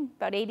warning,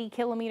 about 80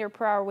 kilometer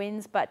per hour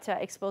winds, but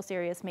exposed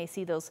areas may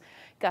see those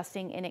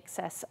gusting in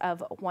excess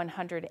of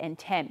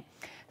 110.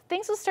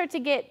 Things will start to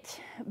get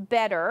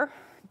better,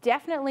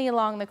 definitely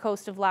along the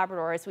coast of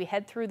Labrador as we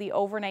head through the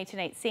overnight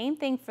tonight. Same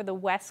thing for the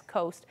west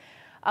coast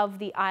of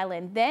the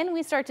island. Then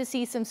we start to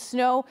see some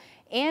snow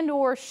and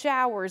or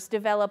showers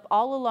develop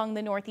all along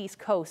the northeast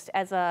coast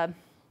as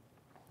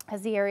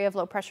the area of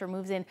low pressure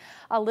moves in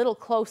a little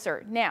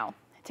closer. Now,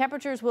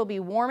 temperatures will be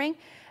warming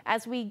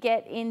as we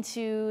get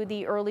into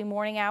the early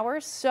morning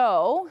hours,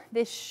 so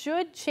this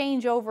should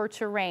change over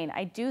to rain.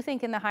 I do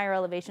think in the higher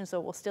elevations, so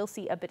we'll still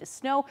see a bit of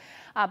snow,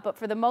 but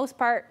for the most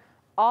part,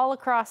 all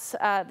across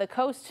the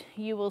coast,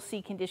 you will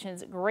see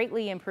conditions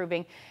greatly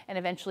improving, and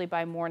eventually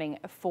by morning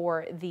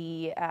for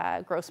the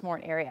Gross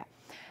Mourne area.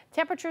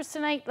 Temperatures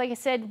tonight, like I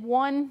said,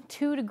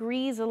 1-2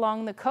 degrees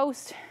along the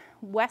coast.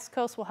 West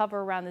coast will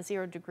hover around the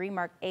 0 degree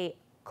mark. A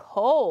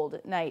cold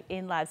night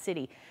in Lab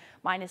City,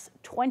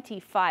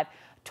 -25.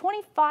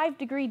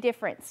 25-degree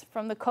difference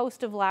from the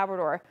coast of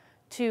Labrador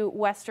to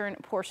western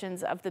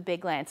portions of the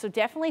Big Land. So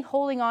definitely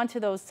holding on to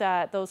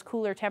those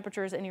cooler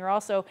temperatures, and you're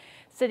also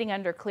sitting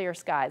under clear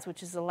skies,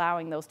 which is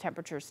allowing those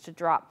temperatures to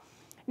drop.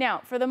 Now,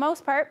 for the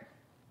most part,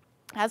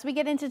 as we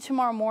get into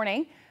tomorrow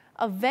morning,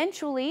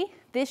 eventually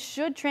this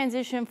should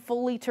transition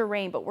fully to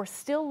rain, but we're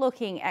still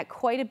looking at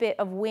quite a bit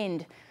of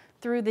wind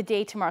through the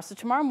day tomorrow. So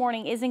tomorrow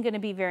morning isn't going to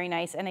be very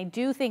nice, and I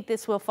do think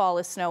this will fall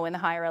as snow in the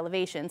higher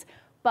elevations,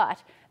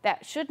 but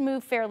that should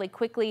move fairly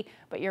quickly,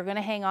 but you're going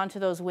to hang on to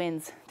those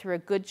winds through a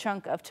good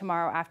chunk of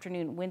tomorrow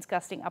afternoon. Winds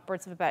gusting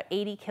upwards of about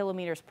 80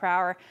 kilometers per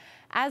hour.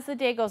 As the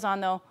day goes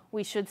on, though,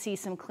 we should see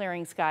some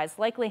clearing skies,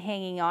 likely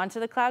hanging on to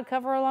the cloud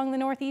cover along the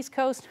northeast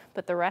coast,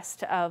 but the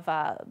rest of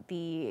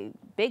the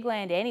Big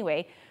Land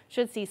anyway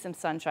should see some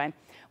sunshine.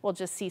 We'll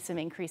just see some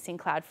increasing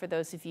cloud for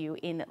those of you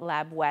in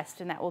Lab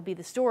West, and that will be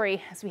the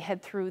story as we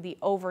head through the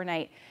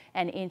overnight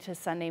and into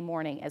Sunday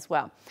morning as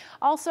well.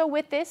 Also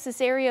with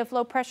this area of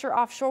low pressure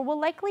offshore will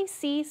likely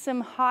see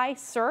some high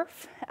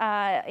surf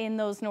in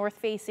those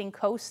north-facing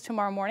coasts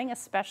tomorrow morning,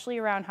 especially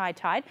around high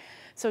tide.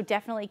 So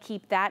definitely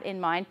keep that in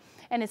mind.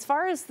 And as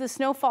far as the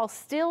snowfall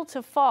still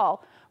to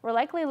fall, we're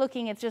likely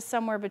looking at just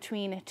somewhere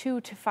between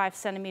 2 to 5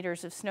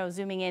 centimeters of snow.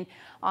 Zooming in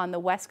on the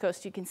west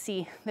coast, you can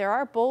see there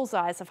are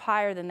bullseyes of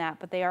higher than that,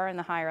 but they are in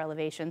the higher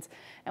elevations.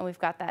 And we've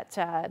got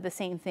that the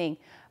same thing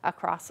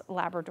across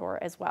Labrador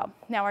as well.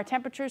 Now, our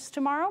temperatures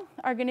tomorrow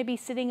are going to be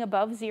sitting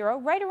above zero,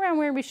 right around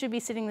where we should be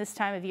sitting this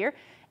time of year.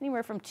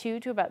 anywhere from 2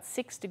 to about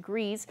 6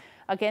 degrees.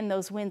 Again,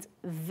 those winds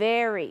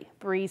very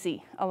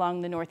breezy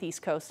along the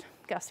northeast coast,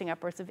 gusting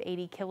upwards of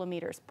 80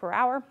 kilometers per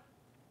hour.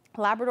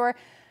 Labrador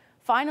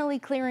finally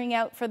clearing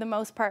out for the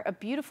most part. A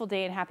beautiful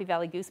day in Happy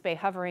Valley Goose Bay,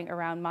 hovering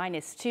around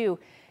 -2.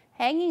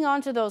 Hanging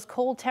on to those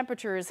cold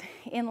temperatures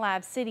in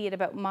Lab City at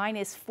about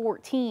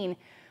 -14.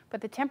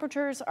 But the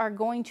temperatures are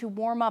going to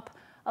warm up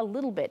a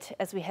little bit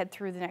as we head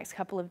through the next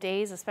couple of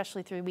days,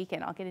 especially through the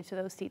weekend. I'll get into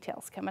those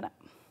details coming up.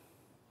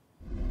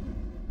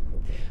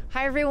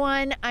 Hi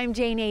everyone, I'm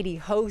Jane Adey,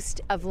 host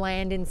of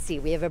Land and Sea.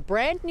 We have a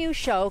brand new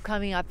show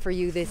coming up for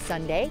you this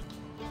Sunday.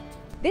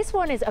 This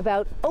one is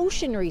about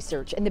ocean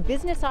research and the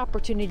business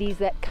opportunities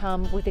that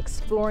come with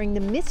exploring the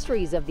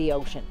mysteries of the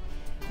ocean.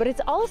 But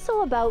it's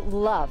also about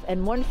love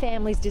and one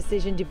family's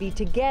decision to be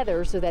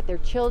together so that their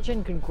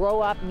children can grow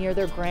up near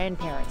their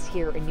grandparents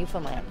here in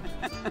Newfoundland.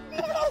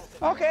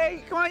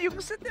 Okay, come on, you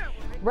can sit down.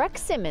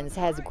 Rex Simmons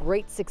has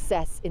great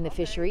success in the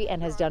fishery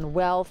and has done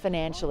well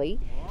financially.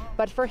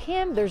 But for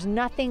him, there's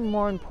nothing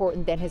more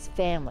important than his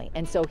family.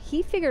 And so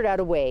he figured out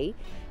a way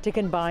to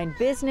combine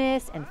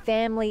business and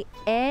family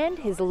and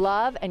his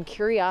love and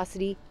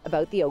curiosity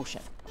about the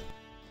ocean.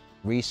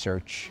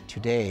 Research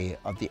today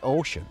of the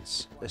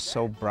oceans is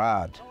so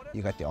broad.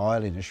 You got the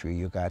oil industry,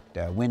 you got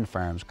wind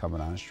farms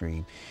coming on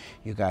stream,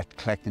 you got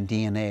collecting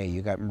DNA,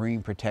 you got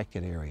marine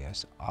protected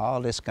areas.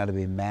 All this got to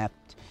be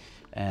mapped,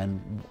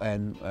 and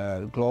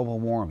global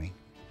warming.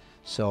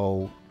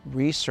 So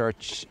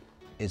research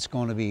is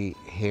going to be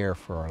here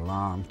for a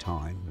long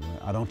time.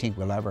 I don't think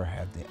we'll ever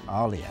have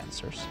all the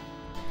answers.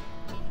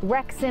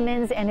 Rex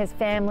Simmons and his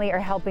family are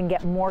helping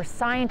get more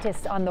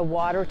scientists on the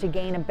water to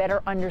gain a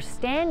better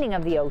understanding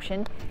of the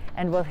ocean,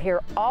 and we'll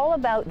hear all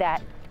about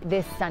that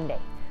this Sunday.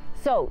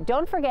 So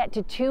don't forget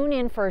to tune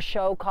in for a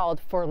show called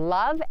For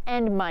Love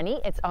and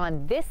Money. It's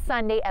on this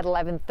Sunday at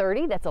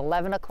 11:30. That's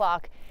 11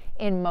 o'clock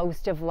in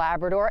most of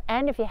Labrador.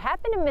 And if you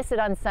happen to miss it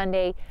on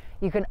Sunday,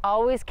 you can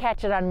always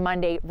catch it on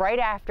Monday right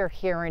after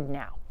Here and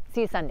Now.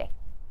 See you Sunday.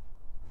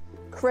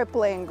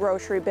 Crippling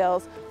grocery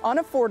bills,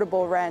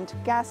 unaffordable rent,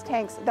 gas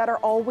tanks that are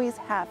always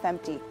half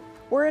empty.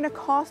 We're in a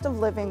cost of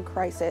living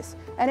crisis,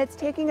 and it's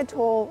taking a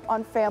toll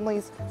on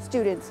families,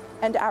 students,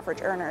 and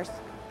average earners.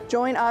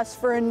 Join us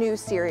for a new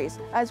series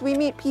as we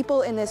meet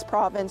people in this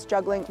province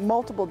juggling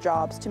multiple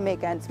jobs to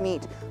make ends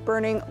meet,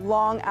 burning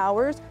long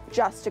hours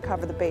just to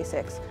cover the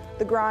basics.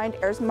 The Grind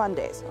airs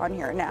Mondays on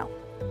Here and Now.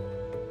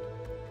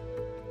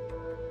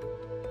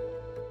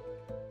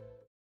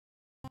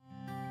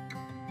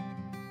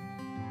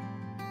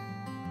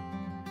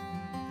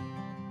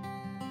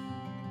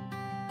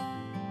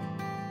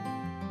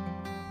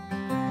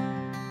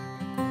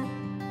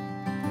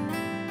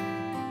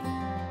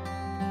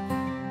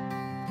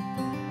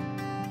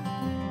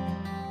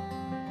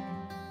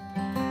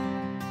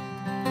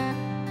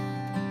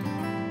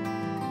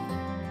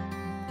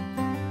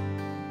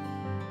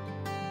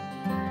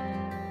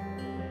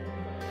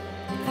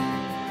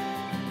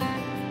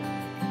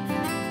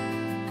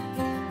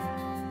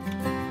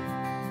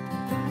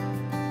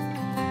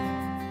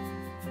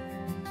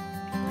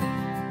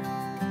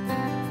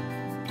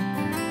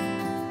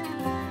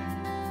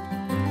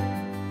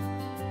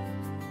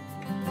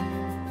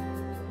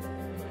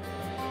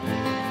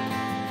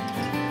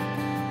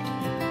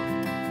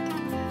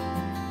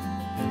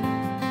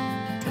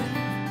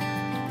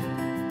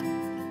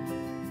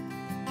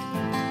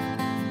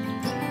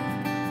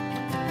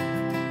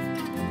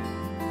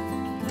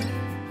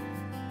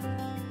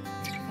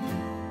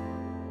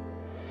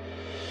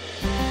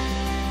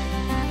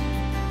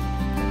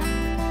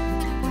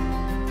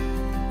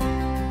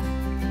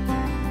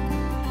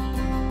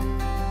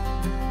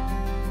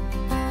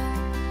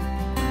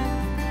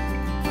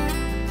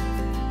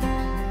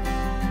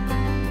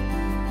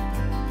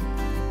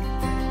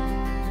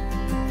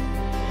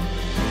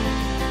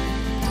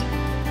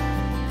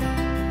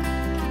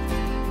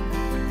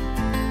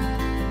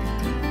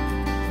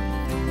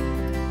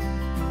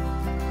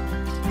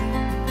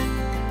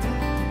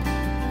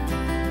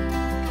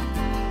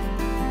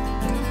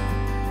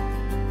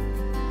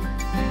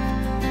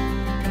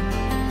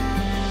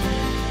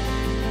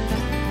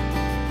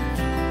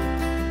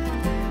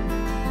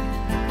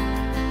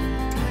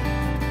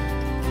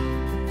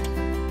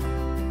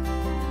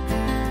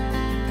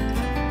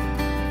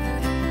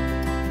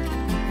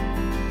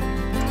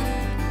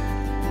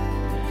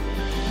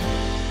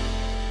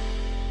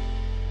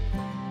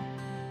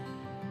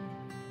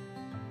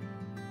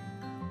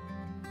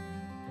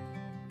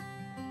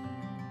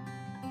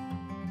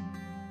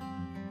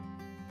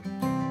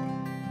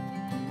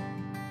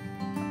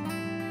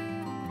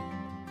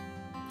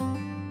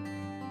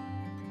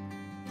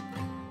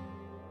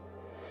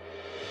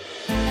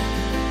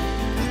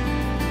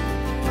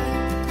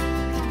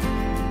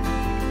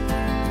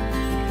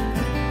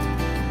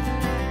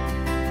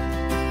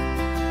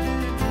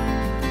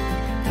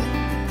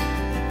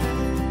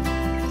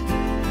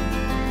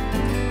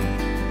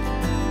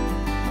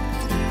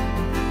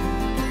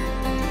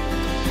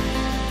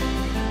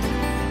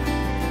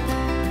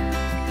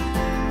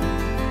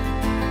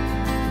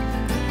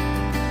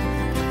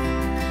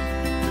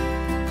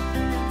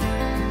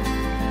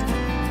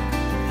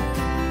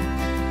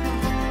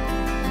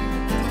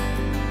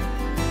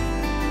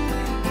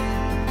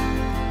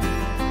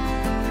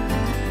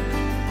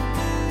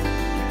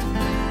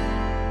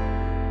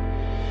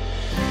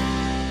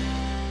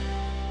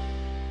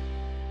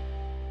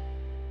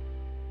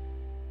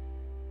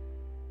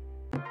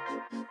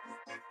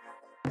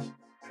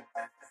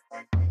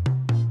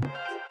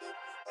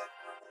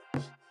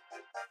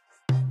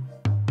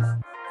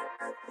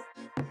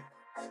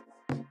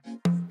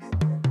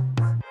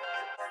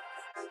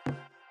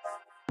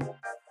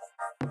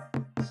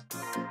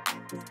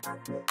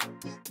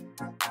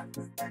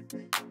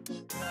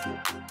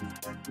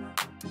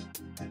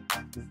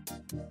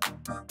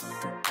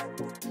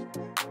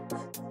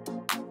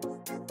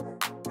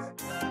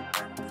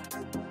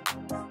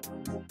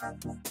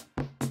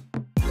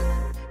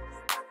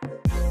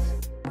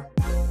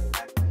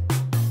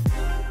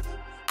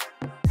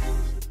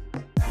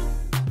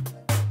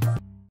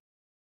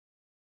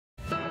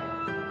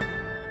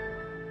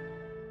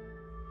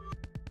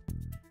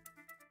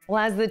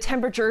 Well, as the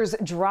temperatures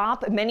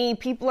drop, many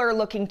people are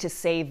looking to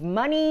save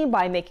money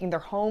by making their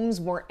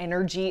homes more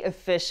energy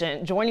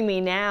efficient. Joining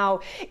me now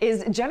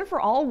is Jennifer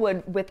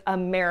Allwood with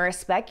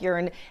Amerispec. You're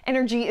an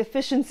energy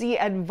efficiency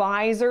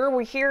advisor.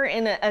 We're here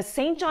in a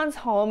St. John's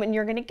home, and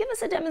you're going to give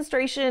us a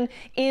demonstration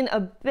in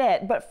a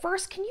bit. But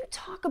first, can you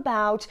talk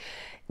about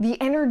the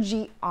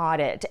energy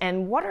audit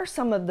and what are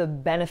some of the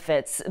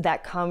benefits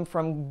that come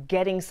from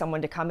getting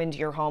someone to come into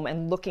your home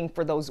and looking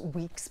for those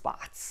weak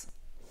spots?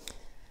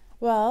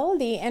 Well,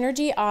 the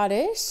energy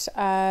audit,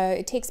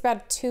 it takes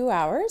about 2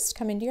 hours to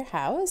come into your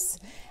house.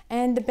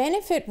 And the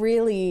benefit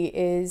really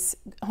is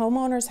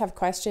homeowners have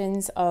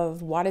questions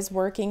of what is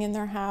working in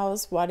their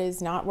house, what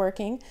is not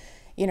working.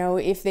 You know,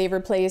 if they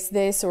replace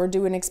this or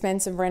do an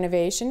expensive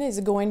renovation, is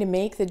it going to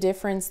make the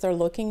difference they're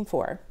looking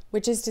for,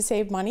 which is to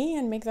save money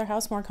and make their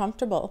house more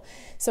comfortable.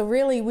 So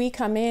really, we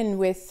come in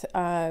with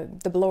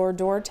the blower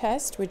door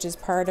test, which is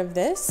part of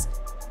this.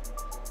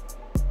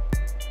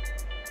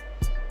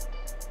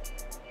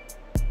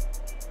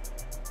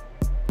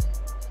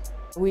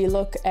 We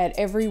look at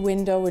every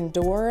window and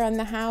door on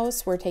the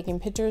house. We're taking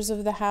pictures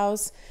of the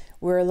house.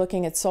 We're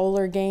looking at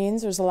solar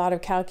gains. There's a lot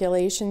of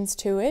calculations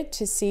to it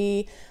to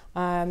see,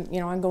 you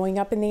know, I'm going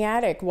up in the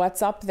attic.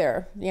 What's up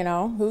there? You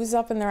know, who's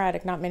up in their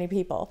attic? Not many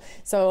people.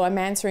 So I'm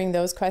answering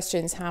those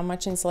questions. How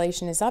much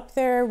insulation is up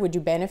there? Would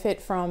you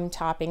benefit from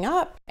topping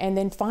up? And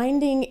then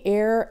finding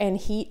air and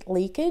heat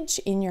leakage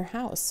in your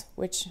house,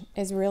 which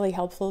is really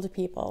helpful to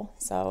people.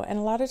 So, and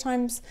a lot of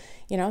times,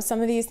 you know,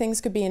 some of these things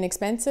could be an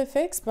expensive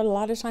fix, but a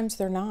lot of times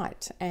they're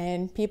not.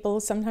 And people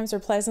sometimes are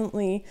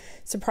pleasantly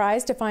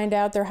surprised to find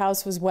out their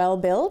house was well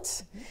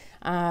built.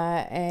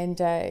 And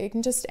you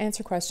can just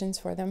answer questions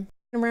for them.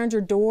 Around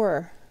your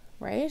door,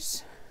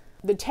 right?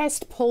 The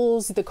test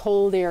pulls the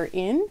cold air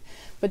in,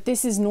 but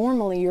this is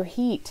normally your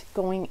heat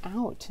going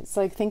out. It's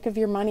like, think of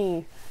your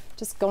money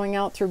just going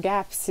out through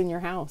gaps in your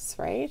house,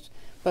 right?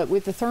 But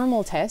with the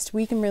thermal test,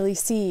 we can really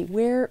see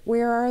where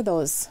are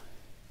those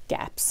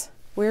gaps?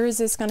 Where is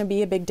this going to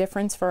be a big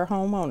difference for a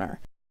homeowner?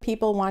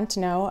 People want to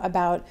know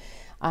about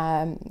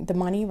the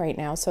money right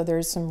now. So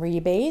there's some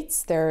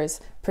rebates, there's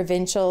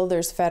provincial,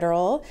 there's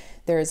federal,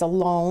 there's a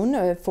loan,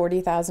 a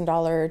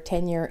 $40,000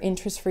 10-year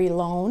interest-free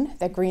loan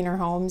that Greener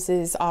Homes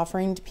is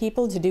offering to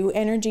people to do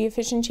energy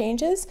efficient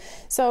changes.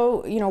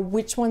 So, you know,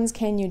 which ones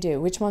can you do?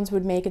 Which ones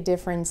would make a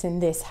difference in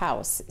this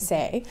house,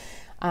 say?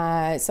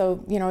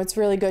 So, you know, it's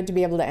really good to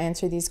be able to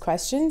answer these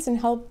questions and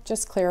help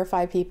just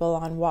clarify people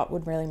on what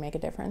would really make a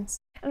difference.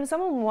 And if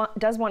someone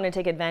does want to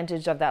take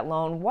advantage of that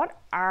loan, what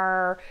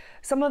are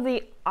some of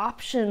the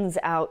options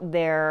out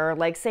there?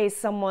 Like, say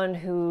someone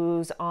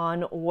who's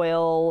on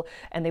oil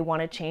and they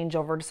want to change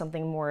over to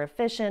something more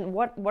efficient.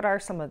 What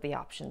are some of the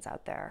options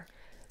out there?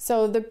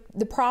 So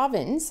the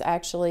province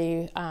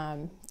actually,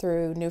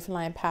 through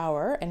Newfoundland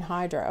Power and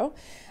Hydro,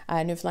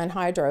 Newfoundland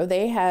Hydro,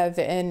 they have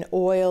an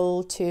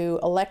oil to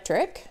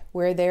electric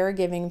where they're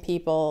giving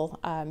people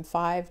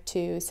 $5,000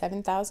 to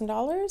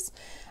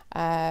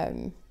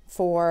 $7,000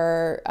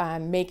 for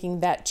making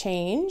that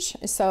change.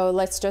 So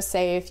let's just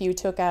say if you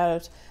took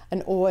out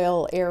an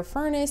oil air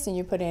furnace and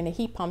you put in a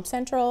heat pump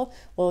central,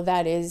 well,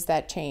 that is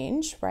that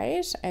change,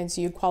 right? And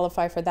so you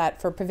qualify for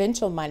that for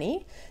provincial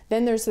money.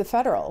 Then there's the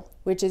federal,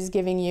 which is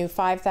giving you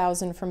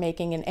 $5,000 for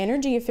making an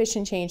energy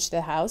efficient change to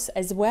the house.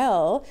 As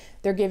well,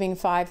 they're giving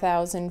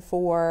 $5,000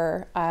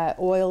 for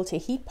oil to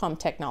heat pump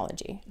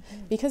technology,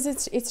 because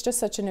it's just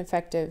such an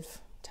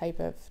effective type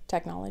of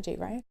technology,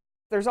 right?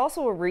 There's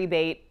also a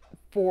rebate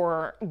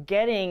for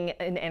getting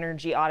an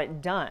energy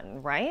audit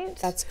done, right?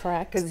 That's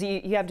correct. Because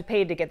you have to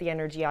pay to get the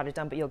energy audit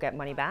done, but you'll get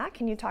money back.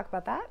 Can you talk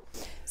about that?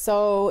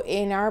 So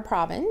in our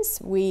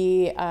province,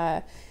 you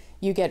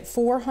get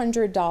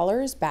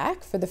 $400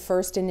 back for the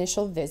first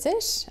initial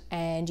visit,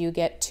 and you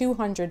get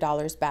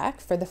 $200 back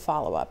for the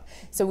follow-up.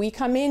 So we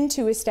come in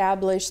to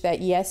establish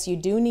that yes, you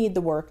do need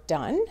the work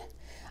done.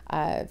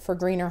 for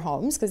greener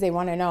homes, because they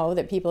want to know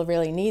that people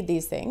really need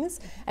these things.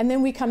 And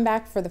then we come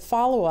back for the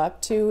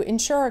follow-up to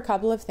ensure a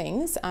couple of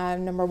things.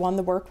 Number one,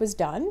 the work was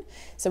done,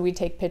 so we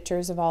take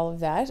pictures of all of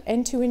that.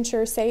 And to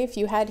ensure, say, if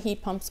you had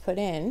heat pumps put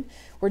in,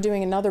 we're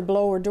doing another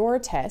blower door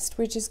test,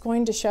 which is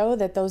going to show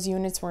that those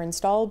units were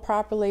installed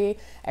properly,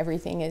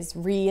 everything is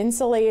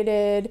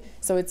re-insulated,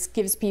 so it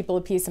gives people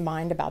a peace of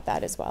mind about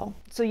that as well.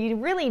 So you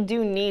really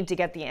do need to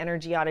get the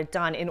energy audit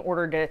done in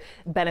order to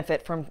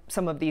benefit from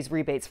some of these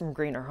rebates from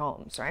greener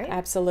homes, right?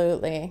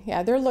 Absolutely.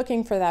 Yeah, they're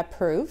looking for that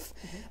proof.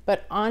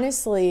 But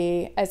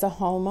honestly, as a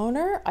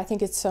homeowner, I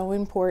think it's so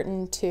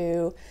important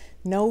to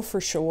know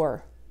for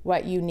sure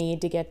what you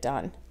need to get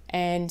done.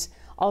 And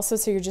also,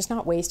 so you're just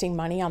not wasting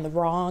money on the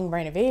wrong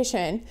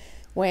renovation,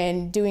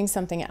 when doing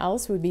something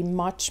else would be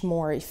much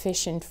more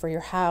efficient for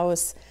your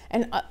house.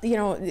 And you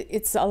know,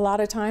 it's a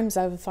lot of times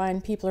I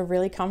find people are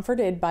really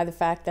comforted by the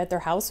fact that their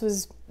house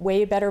was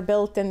way better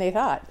built than they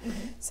thought.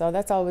 So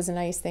that's always a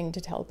nice thing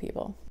to tell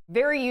people.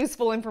 Very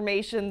useful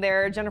information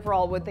there. Jennifer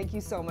Allwood, thank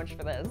you so much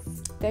for this.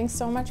 Thanks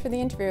so much for the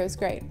interview. It was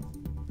great.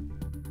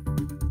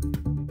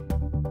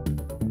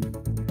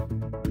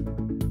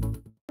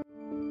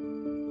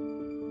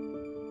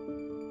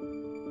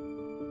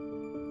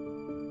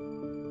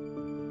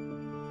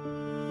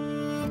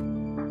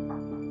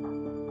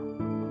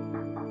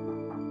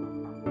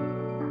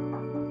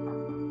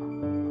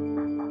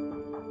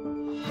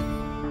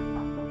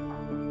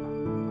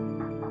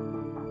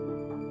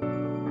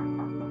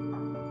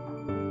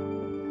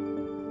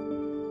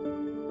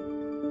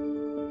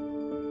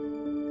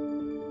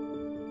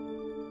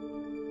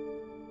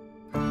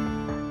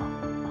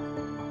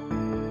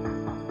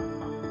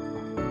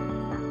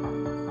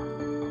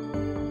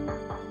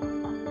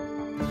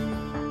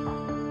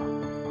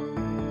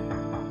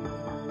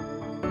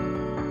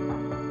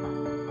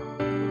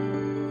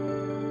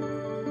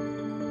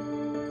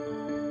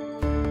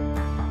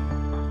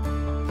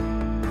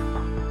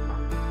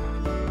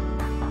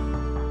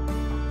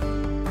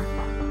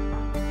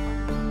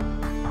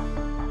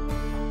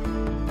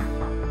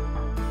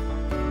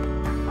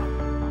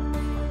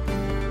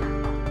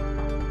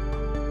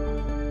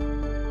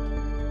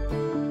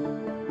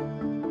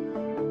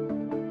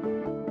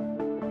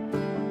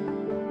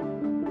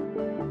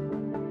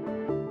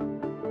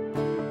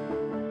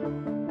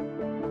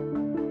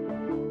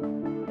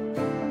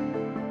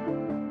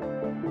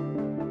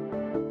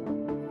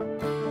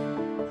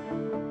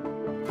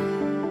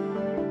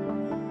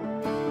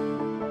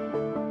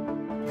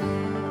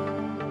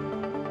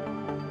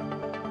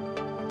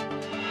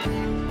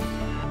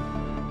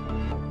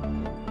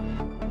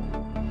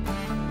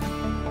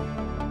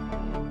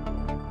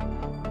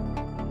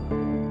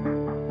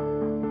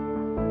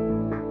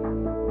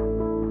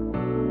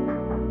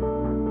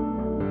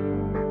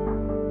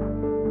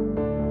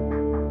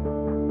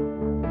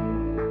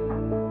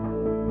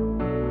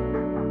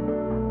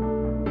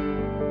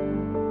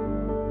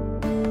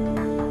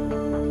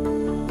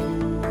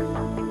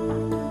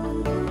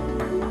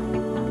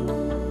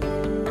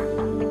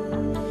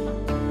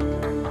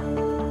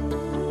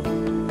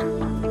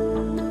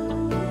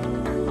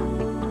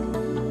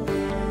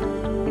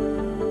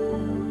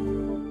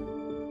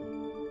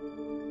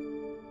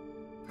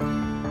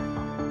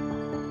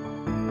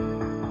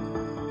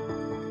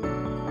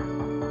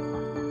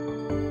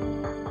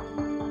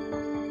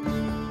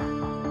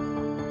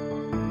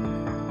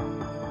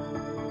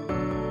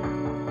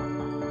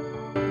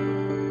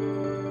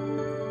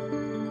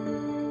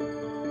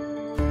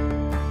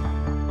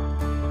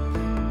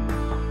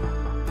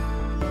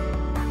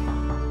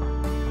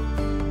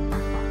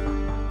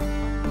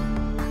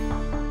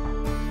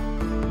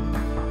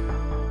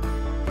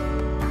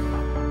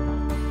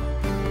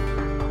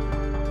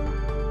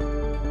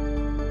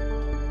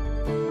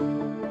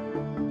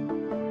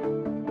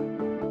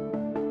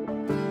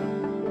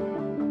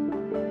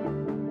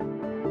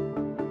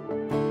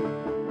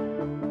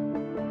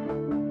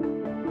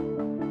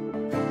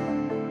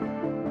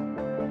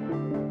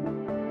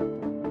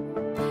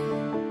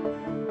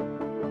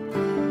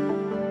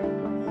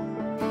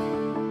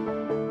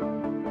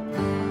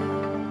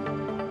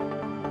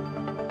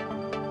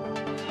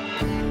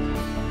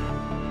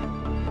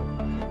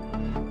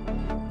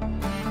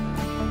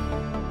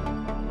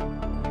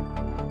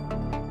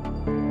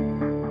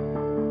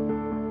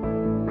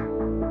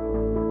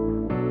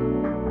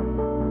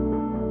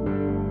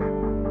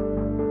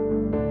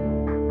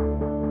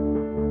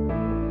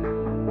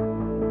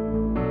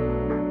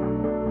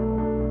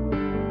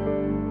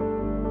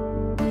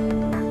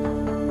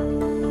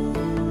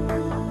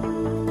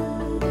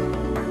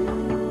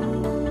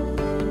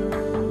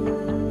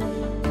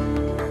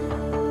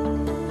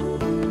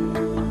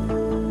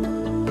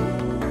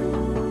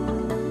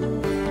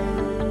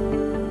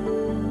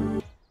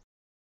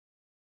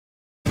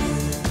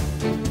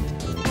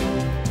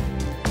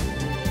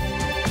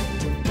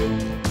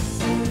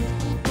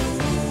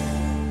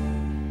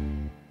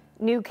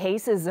 New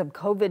cases of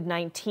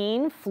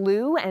COVID-19,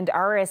 flu, and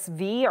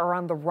RSV are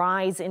on the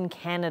rise in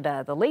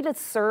Canada. The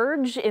latest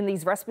surge in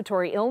these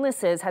respiratory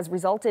illnesses has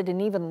resulted in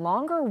even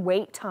longer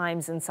wait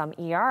times in some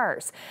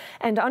ERs.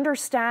 And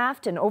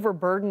understaffed and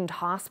overburdened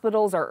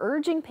hospitals are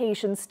urging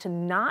patients to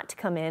not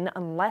come in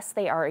unless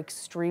they are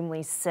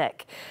extremely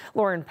sick.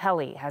 Lauren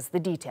Pelly has the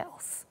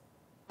details.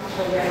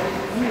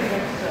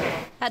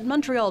 At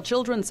Montreal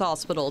Children's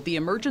Hospital, the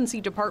emergency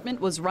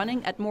department was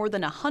running at more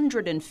than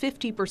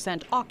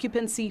 150%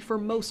 occupancy for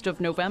most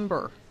of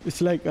November.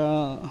 It's like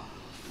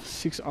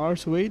 6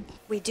 hours wait.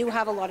 We do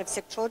have a lot of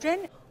sick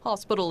children.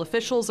 Hospital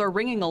officials are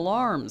ringing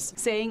alarms,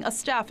 saying a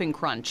staffing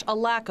crunch, a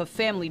lack of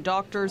family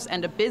doctors,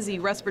 and a busy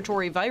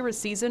respiratory virus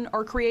season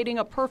are creating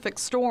a perfect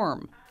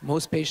storm.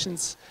 Most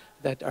patients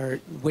that are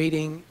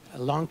waiting a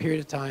long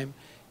period of time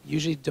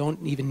usually don't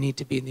even need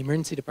to be in the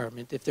emergency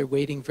department. If they're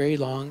waiting very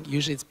long,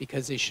 usually it's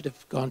because they should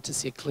have gone to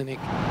see a clinic.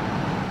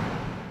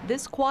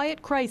 This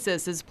quiet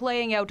crisis is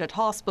playing out at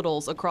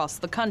hospitals across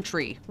the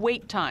country.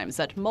 Wait times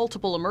at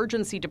multiple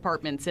emergency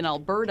departments in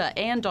Alberta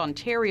and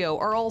Ontario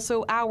are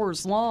also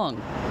hours long.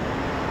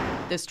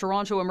 This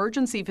Toronto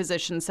emergency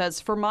physician says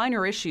for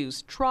minor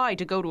issues, try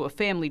to go to a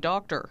family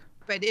doctor.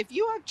 But if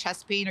you have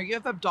chest pain or you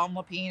have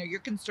abdominal pain or you're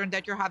concerned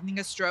that you're having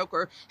a stroke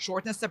or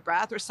shortness of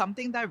breath or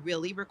something that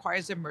really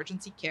requires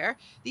emergency care,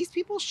 these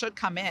people should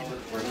come in.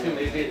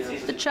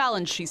 The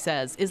challenge, she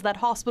says, is that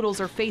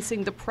hospitals are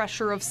facing the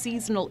pressure of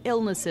seasonal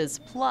illnesses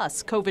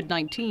plus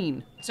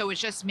COVID-19. So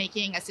it's just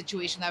making a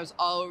situation that was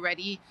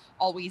already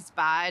always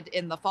bad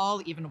in the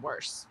fall even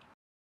worse.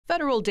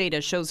 Federal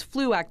data shows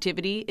flu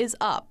activity is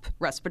up,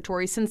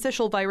 respiratory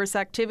syncytial virus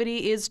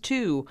activity is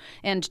too,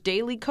 and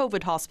daily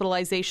COVID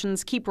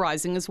hospitalizations keep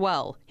rising as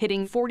well,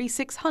 hitting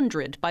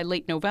 4,600 by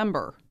late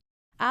November.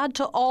 Add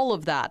to all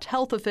of that,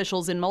 health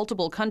officials in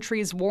multiple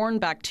countries warn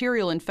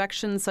bacterial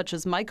infections such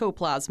as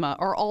mycoplasma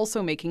are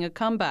also making a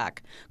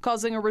comeback,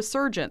 causing a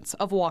resurgence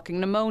of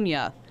walking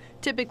pneumonia.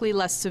 Typically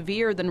less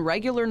severe than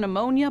regular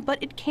pneumonia,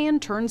 but it can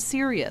turn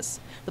serious.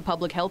 The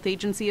Public Health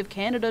Agency of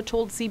Canada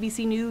told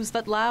CBC News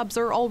that labs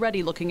are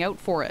already looking out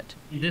for it.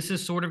 This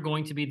is sort of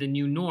going to be the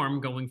new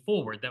norm going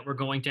forward, that we're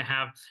going to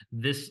have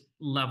this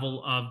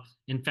level of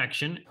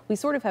infection. We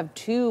sort of have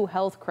two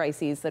health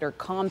crises that are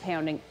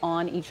compounding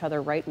on each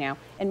other right now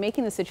and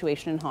making the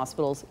situation in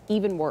hospitals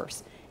even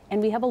worse.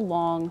 And we have a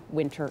long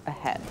winter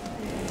ahead.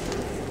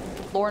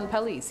 Lauren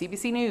Pelly,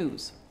 CBC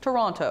News,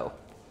 Toronto.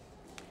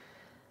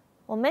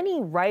 Well,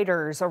 many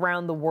writers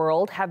around the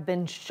world have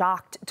been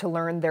shocked to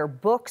learn their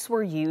books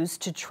were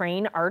used to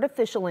train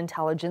artificial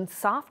intelligence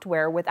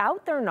software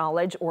without their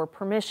knowledge or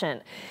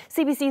permission.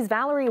 CBC's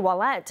Valerie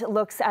Ouellette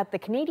looks at the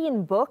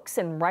Canadian books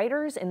and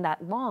writers in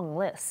that long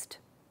list.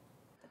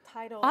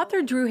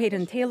 Author Drew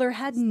Hayden Taylor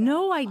had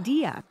no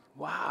idea.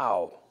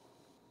 Wow.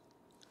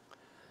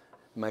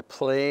 My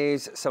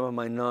plays, some of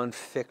my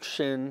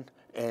nonfiction,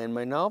 and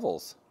my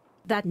novels.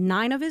 That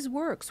 9 of his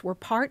works were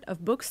part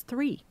of Books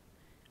 3.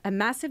 A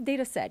massive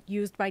data set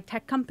used by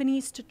tech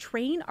companies to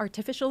train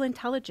artificial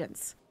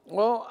intelligence.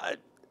 Well,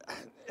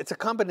 it's a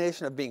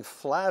combination of being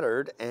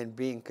flattered and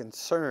being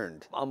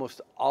concerned. Almost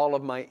all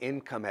of my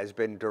income has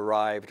been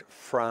derived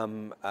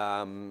from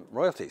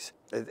royalties.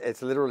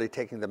 It's literally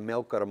taking the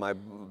milk out of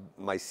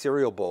my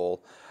cereal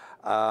bowl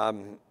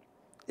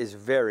is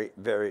very,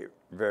 very,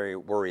 very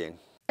worrying.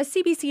 A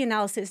CBC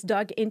analysis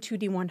dug into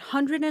the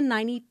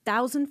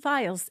 190,000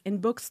 files in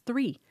Books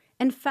 3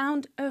 and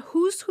found a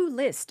who's who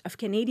list of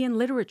Canadian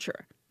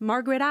literature: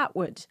 Margaret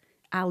Atwood,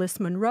 Alice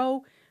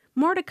Munro,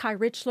 Mordecai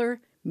Richler,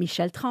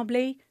 Michel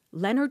Tremblay,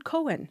 Leonard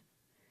Cohen.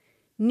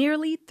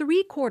 Nearly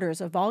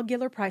 3/4 of all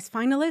Giller Prize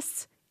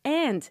finalists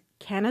and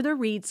Canada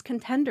Reads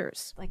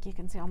contenders. Like you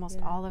can see almost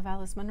all of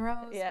Alice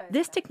Munro's.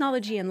 This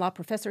technology and law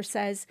professor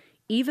says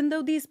even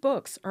though these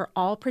books are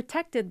all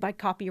protected by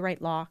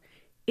copyright law,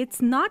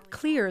 it's not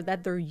clear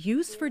that their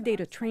use for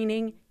data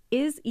training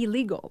is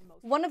illegal.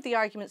 One of the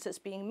arguments that's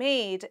being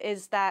made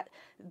is that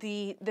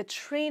the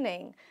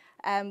training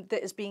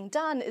that is being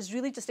done is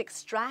really just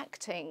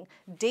extracting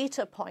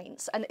data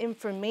points and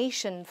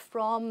information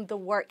from the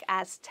work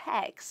as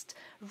text,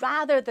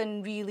 rather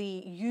than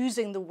really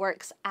using the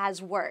works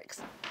as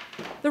works.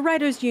 The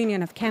Writers'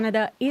 Union of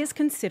Canada is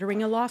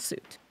considering a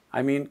lawsuit.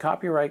 I mean,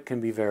 copyright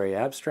can be very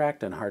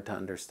abstract and hard to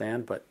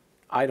understand, but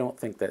I don't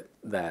think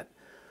that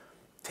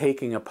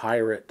taking a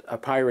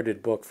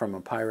pirated book from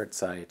a pirate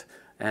site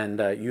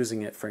and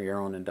using it for your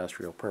own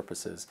industrial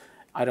purposes,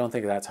 I don't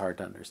think that's hard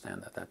to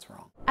understand that that's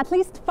wrong. At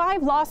least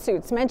 5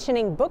 lawsuits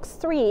mentioning Books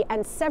 3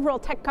 and several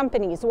tech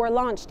companies were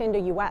launched in the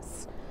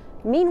U.S.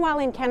 Meanwhile,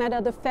 in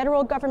Canada, the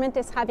federal government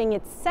is having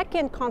its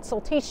second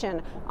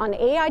consultation on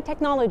AI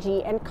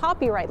technology and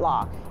copyright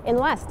law in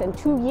less than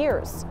 2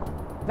 years.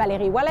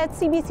 Valerie Ouellette,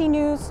 CBC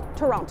News,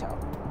 Toronto.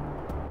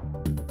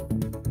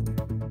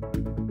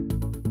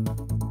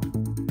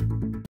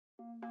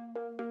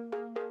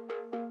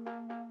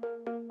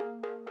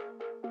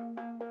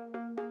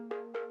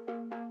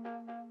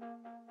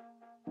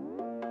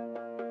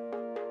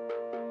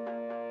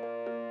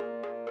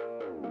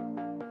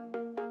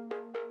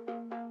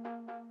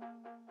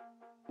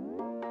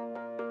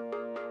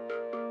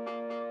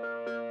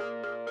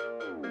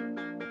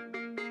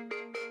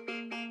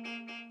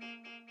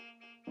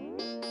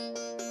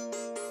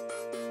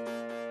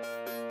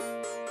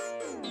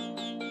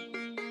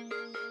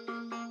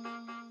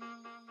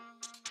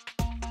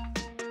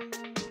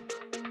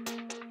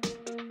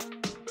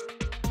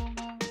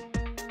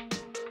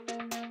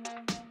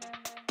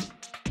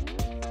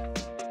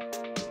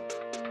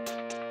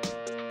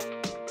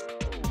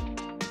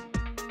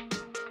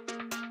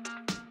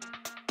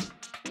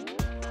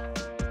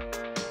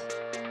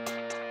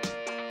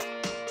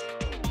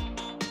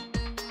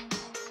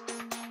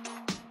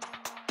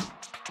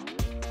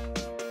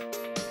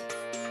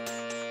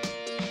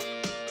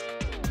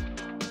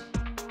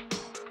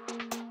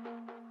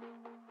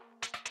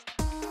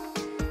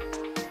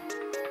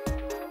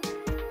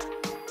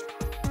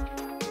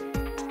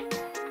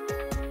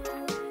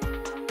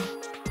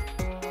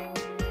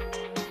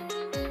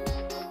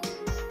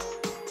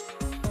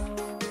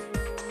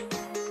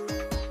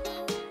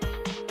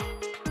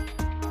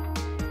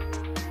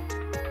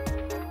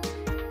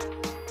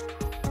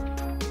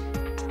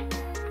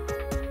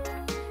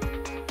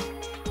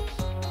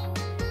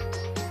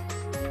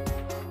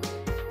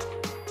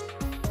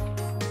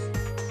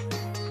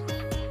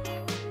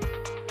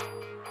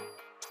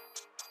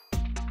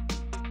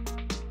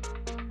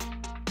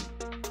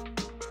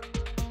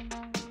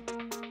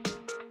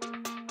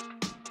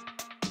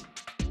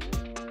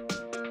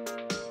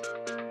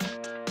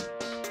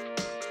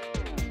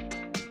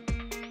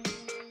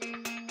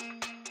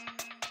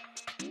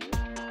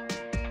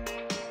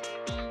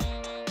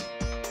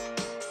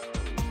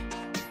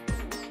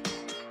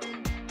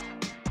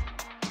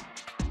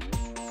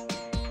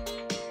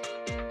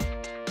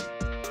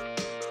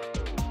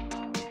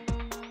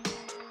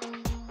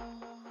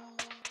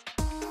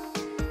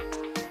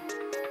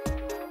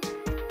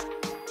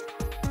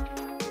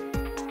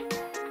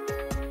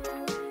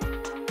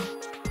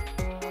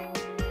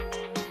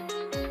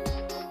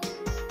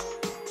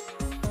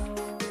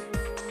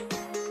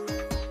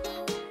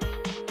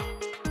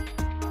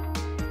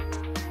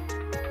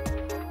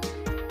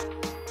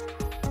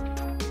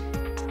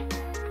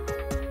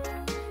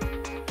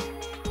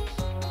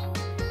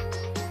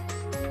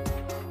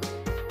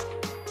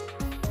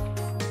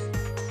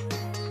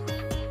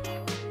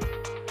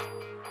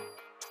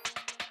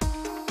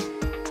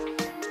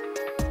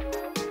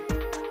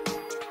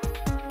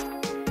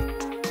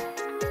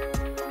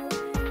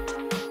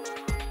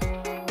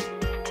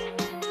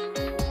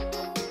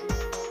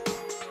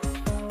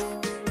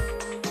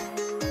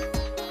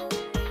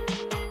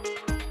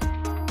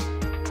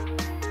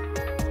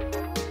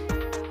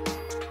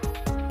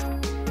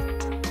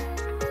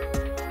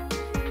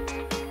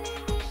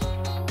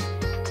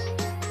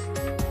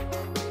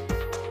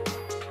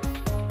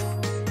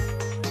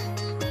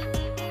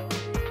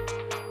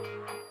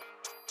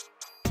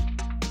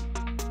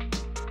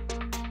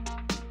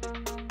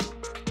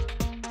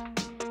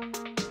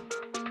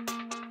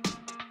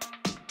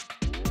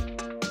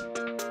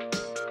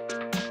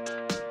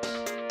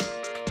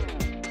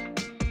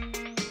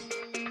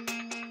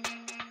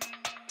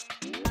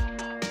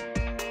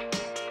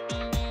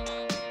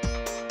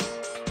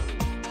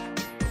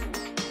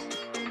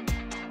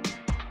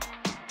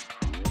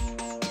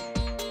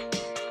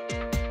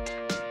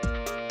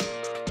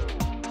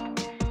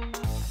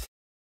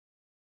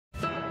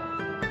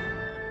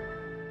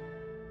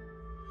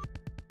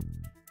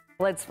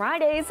 Well, it's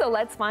Friday, so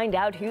let's find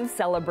out who's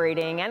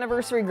celebrating.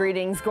 Anniversary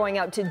greetings going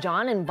out to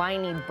John and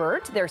Viney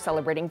Burt. They're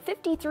celebrating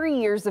 53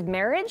 years of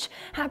marriage.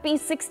 Happy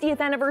 60th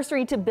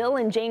anniversary to Bill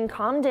and Jane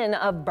Comden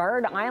of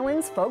Bard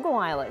Island's Fogo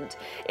Island.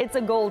 It's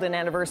a golden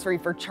anniversary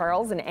for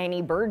Charles and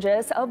Annie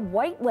Burgess of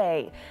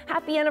Whiteway.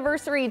 Happy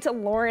anniversary to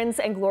Lawrence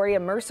and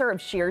Gloria Mercer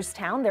of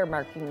Shearstown. They're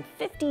marking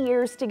 50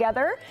 years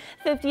together.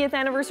 50th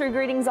anniversary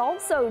greetings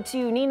also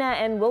to Nina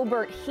and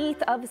Wilbert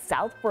Heath of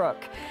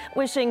Southbrook.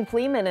 Wishing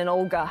Pleeman and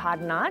Olga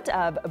Hodnot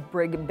of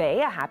Brig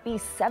Bay a happy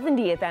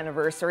 70th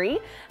anniversary.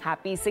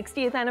 Happy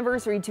 60th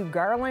anniversary to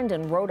Garland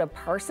and Rhoda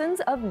Parsons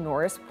of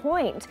Norris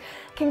Point.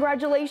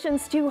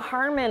 Congratulations to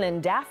Harmon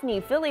and Daphne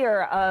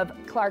Fillier of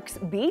Clark's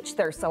Beach.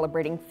 They're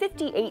celebrating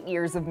 58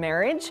 years of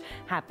marriage.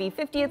 Happy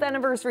 50th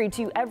anniversary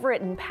to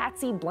Everett and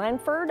Patsy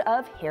Blanford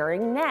of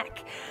Herring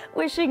Neck.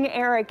 Wishing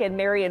Eric and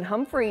Marion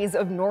Humphreys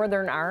of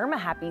Northern Arm a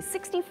happy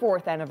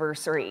 64th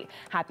anniversary.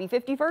 Happy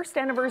 51st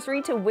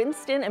anniversary to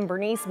Winston and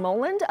Bernice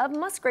Moland of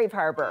Musgrave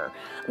Harbor.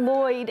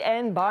 Lloyd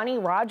and Bonnie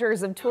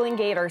Rogers of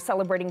Twillingate are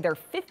celebrating their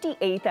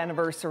 58th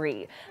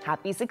anniversary.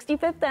 Happy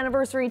 65th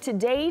anniversary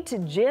today to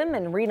Jim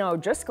and Reno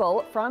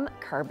Driscoll from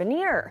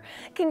Carbonear.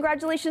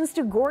 Congratulations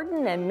to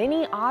Gordon and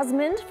Minnie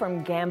Osmond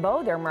from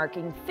Gambo. They're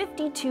marking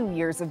 52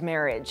 years of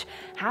marriage.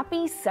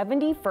 Happy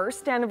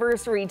 71st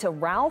anniversary to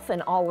Ralph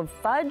and Olive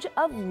Fudge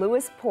of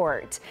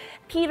Lewisport.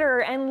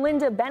 Peter and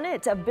Linda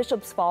Bennett of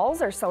Bishop's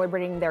Falls are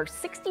celebrating their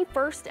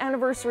 61st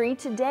anniversary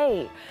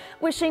today.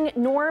 Wishing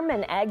Norm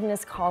and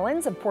Agnes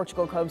Collins of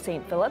Portugal Cove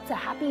St. Philip's a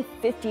happy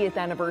 50th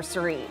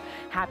anniversary.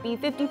 Happy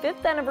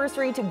 55th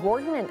anniversary to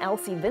Gordon and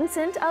Elsie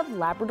Vincent of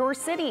Labrador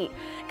City.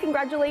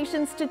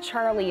 Congratulations to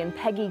Charlie and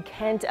Peggy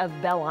Kent of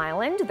Bell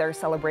Island. They're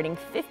celebrating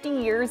 50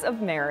 years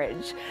of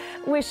marriage.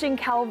 Wishing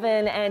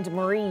Calvin and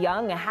Marie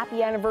Young a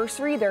happy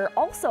anniversary. They're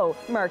also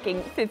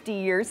marking 50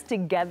 years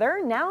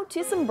together. Now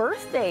to some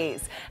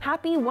birthdays.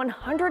 Happy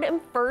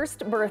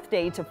 101st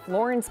birthday to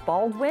Florence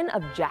Baldwin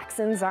of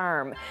Jackson's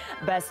Arm.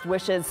 Best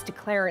wishes to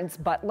Clarence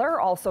Butler,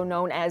 also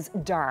known as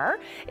Dar.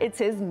 It's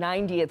his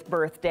 90th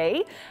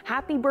birthday.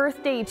 Happy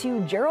birthday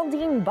to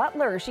Geraldine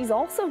Butler. She's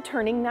also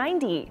turning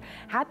 90.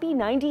 Happy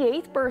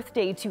 98th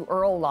birthday to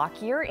Earl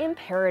Lockyer in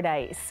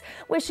Paradise.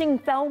 Wishing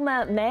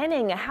Thelma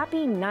Manning a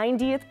happy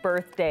 90th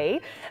birthday.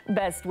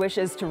 Best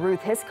wishes to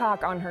Ruth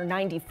Hiscock on her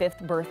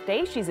 95th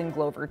birthday. She's in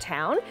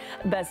Glovertown.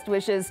 Best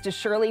wishes to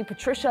Shirley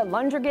Patricia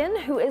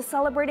Lundrigan, who is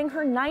celebrating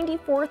her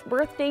 94th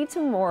birthday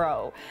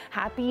tomorrow.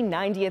 Happy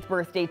 90th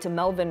birthday to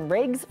Melvin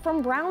Riggs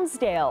from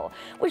Brownsdale.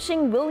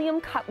 Wishing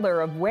William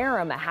Cutler of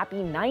Wareham a happy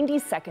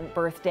 92nd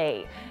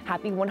birthday.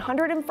 Happy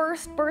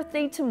 101st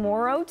birthday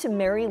tomorrow to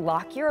Mary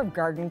Lockyer of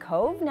Garden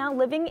Cove, now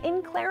living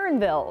in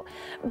Clarenville.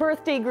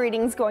 Birthday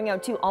greetings going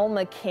out to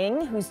Alma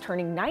King, who's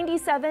turning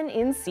 97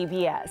 in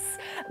CBS.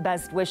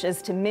 Best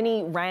wishes to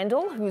Minnie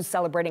Randall, who's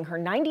celebrating her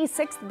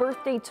 96th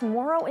birthday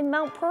tomorrow in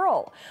Mount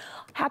Pearl.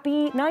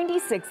 Happy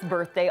 96th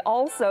birthday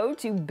also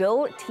to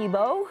Bill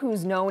Tebow,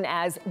 who's known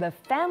as the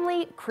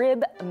Family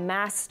Crib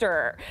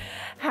Master.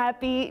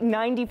 Happy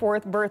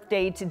 94th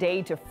birthday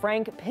today to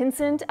Frank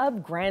Pinsent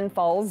of Grand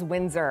Falls,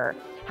 Windsor.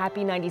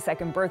 Happy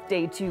 92nd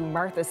birthday to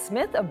Martha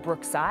Smith of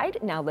Brookside,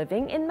 now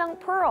living in Mount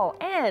Pearl.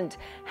 And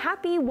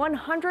happy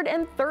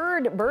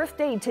 103rd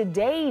birthday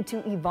today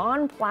to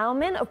Yvonne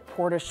Plowman of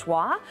Port au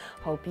Choix.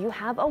 Hope you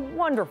have a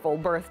wonderful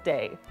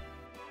birthday.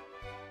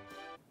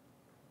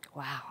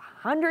 Wow.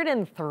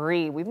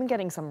 103. We've been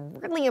getting some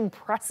really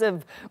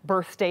impressive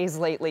birthdays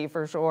lately,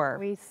 for sure.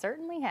 We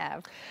certainly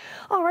have.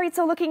 All right,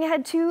 so looking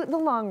ahead to the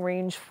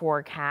long-range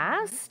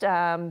forecast,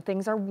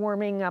 things are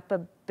warming up a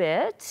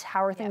bit.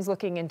 How are things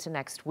looking into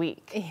next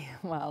week?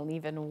 Well,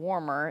 even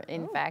warmer.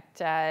 In fact,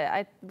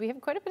 we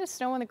have quite a bit of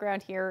snow on the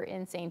ground here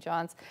in St.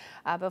 John's,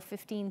 about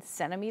 15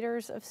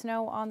 centimeters of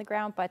snow on the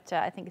ground, but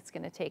I think it's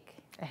going to take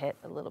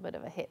a little bit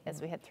of a hit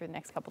as we head through the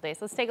next couple days.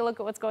 Let's take a look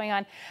at what's going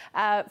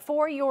on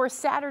for your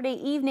Saturday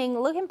evening.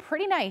 Looking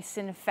pretty nice.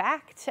 In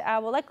fact,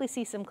 we'll likely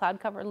see some cloud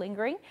cover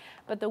lingering,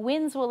 but the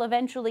winds will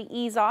eventually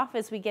ease off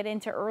as we get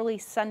into early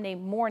Sunday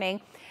morning.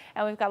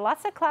 And we've got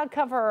lots of cloud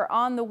cover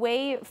on the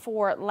way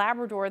for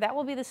Labrador. That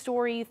will be the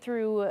story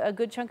through a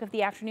good chunk of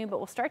the afternoon, but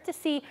we'll start to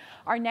see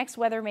our next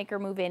weather maker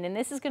move in. And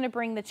this is going to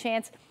bring the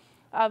chance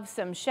of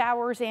some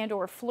showers and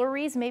or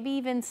flurries, maybe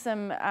even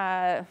some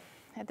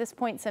at this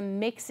point, some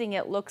mixing,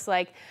 it looks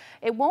like.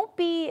 It won't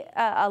be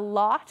a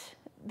lot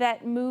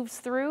that moves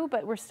through,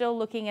 but we're still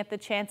looking at the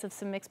chance of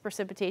some mixed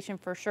precipitation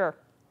for sure.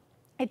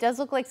 It does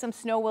look like some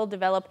snow will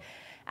develop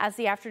as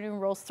the afternoon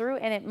rolls through,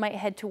 and it might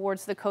head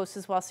towards the coast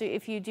as well. So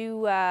if you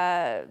do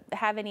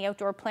have any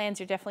outdoor plans,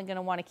 you're definitely going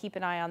to want to keep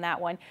an eye on that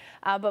one.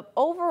 But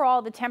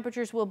overall, the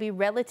temperatures will be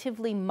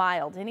relatively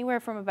mild, anywhere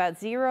from about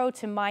 0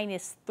 to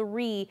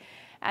 -3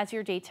 as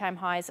your daytime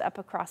highs up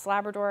across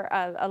Labrador.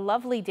 A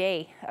lovely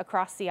day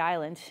across the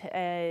island.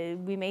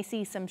 We may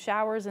see some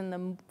showers in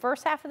the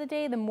first half of the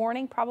day, the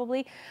morning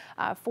probably,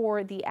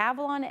 for the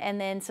Avalon,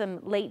 and then some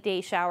late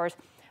day showers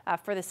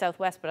for the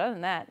southwest. But other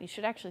than that, you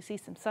should actually see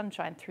some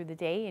sunshine through the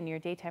day, and your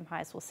daytime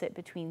highs will sit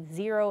between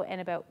 0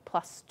 and about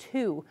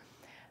 +2.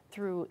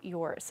 through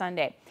your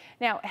Sunday.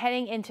 Now,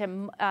 heading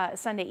into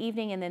Sunday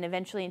evening and then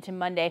eventually into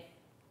Monday,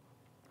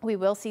 we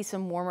will see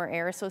some warmer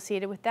air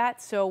associated with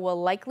that, so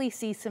we'll likely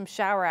see some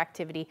shower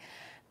activity.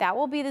 That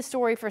will be the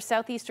story for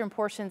southeastern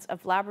portions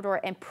of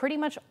Labrador and pretty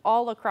much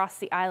all across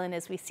the island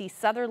as we see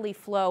southerly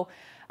flow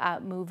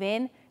move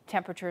in.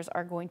 Temperatures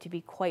are going to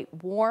be quite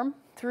warm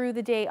through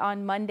the day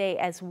on Monday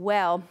as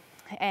well.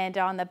 And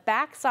on the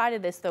back side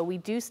of this, though, we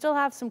do still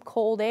have some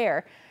cold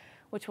air,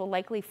 which will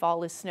likely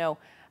fall as snow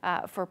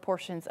for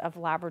portions of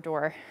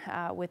Labrador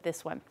with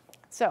this one.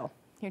 So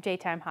your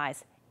daytime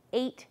highs,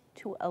 8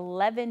 to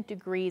 11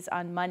 degrees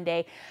on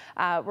Monday.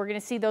 We're going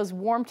to see those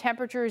warm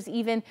temperatures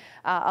even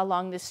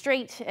along the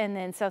strait, and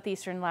then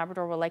southeastern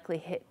Labrador will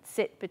likely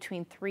sit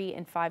between 3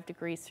 and 5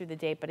 degrees through the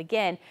day. But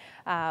again,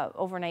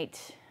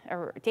 overnight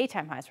or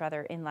daytime highs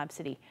rather in Lab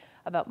City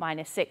about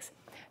 -6.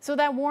 So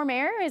that warm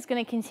air is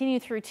going to continue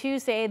through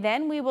Tuesday.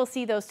 Then we will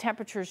see those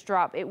temperatures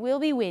drop. It will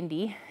be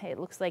windy, it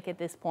looks like at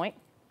this point,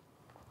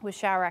 with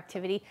shower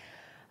activity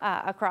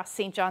across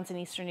St. John's and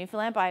eastern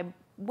Newfoundland. By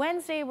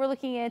Wednesday, we're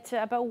looking at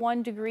about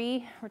 1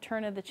 degree,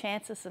 return of the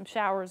chance of some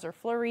showers or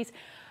flurries.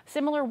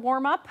 Similar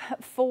warm up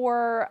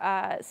for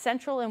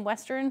central and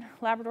western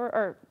Labrador,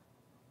 or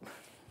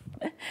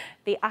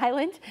the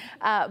island,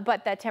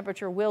 but that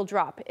temperature will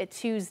drop at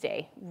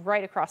Tuesday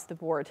right across the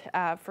board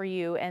for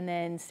you, and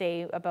then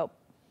stay about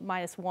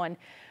 -1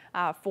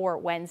 for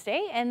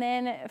Wednesday. And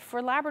then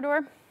for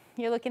Labrador,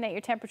 you're looking at your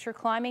temperature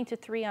climbing to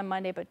 3 on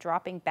Monday, but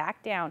dropping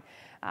back down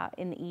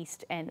in the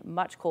east and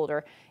much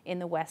colder in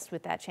the west,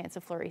 with that chance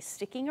of flurries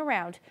sticking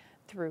around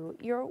through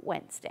your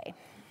Wednesday.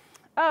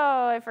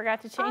 Oh, I forgot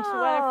to change the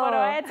weather photo.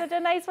 I had such a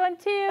nice one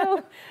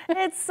too.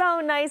 It's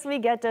so nice we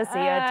get to see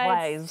it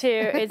twice.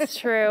 It's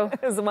true.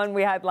 It was the one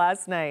we had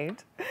last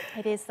night.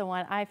 It is the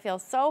one. I feel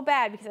so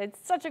bad because I had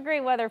such a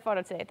great weather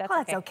photo today. That's okay.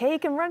 That's okay. You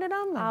can run it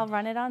on Monday. I'll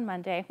run it on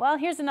Monday. Well,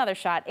 here's another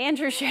shot.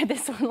 Andrew shared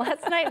this one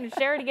last night and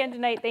share it again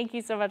tonight. Thank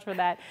you so much for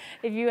that.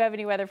 If you have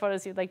any weather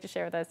photos you'd like to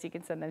share with us, you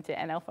can send them to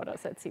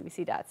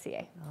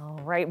nlphotos@cbc.ca. All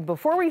right.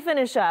 Before we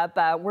finish up,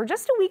 we're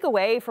just a week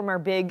away from our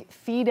big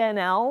Feed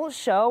NL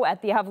show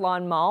at the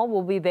Avalon Mall.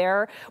 We'll be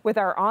there with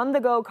our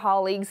on-the-go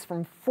colleagues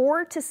from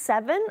 4 to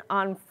 7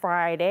 on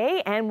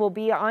Friday, and we'll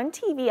be on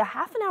TV a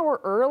half an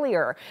hour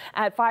earlier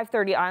at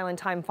 5:30 Island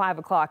time, 5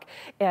 o'clock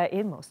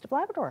in most of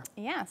Labrador.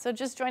 Yeah, so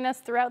just join us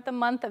throughout the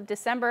month of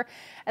December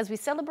as we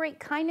celebrate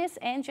kindness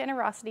and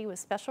generosity with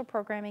special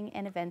programming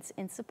and events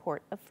in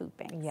support of food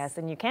banks. Yes,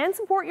 and you can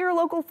support your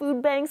local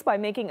food banks by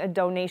making a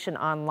donation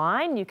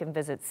online. You can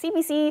visit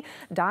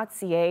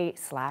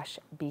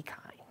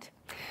cbc.ca/bekind.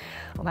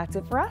 Well, that's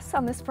it for us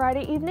on this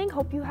Friday evening.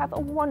 Hope you have a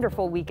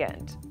wonderful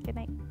weekend. Good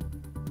night.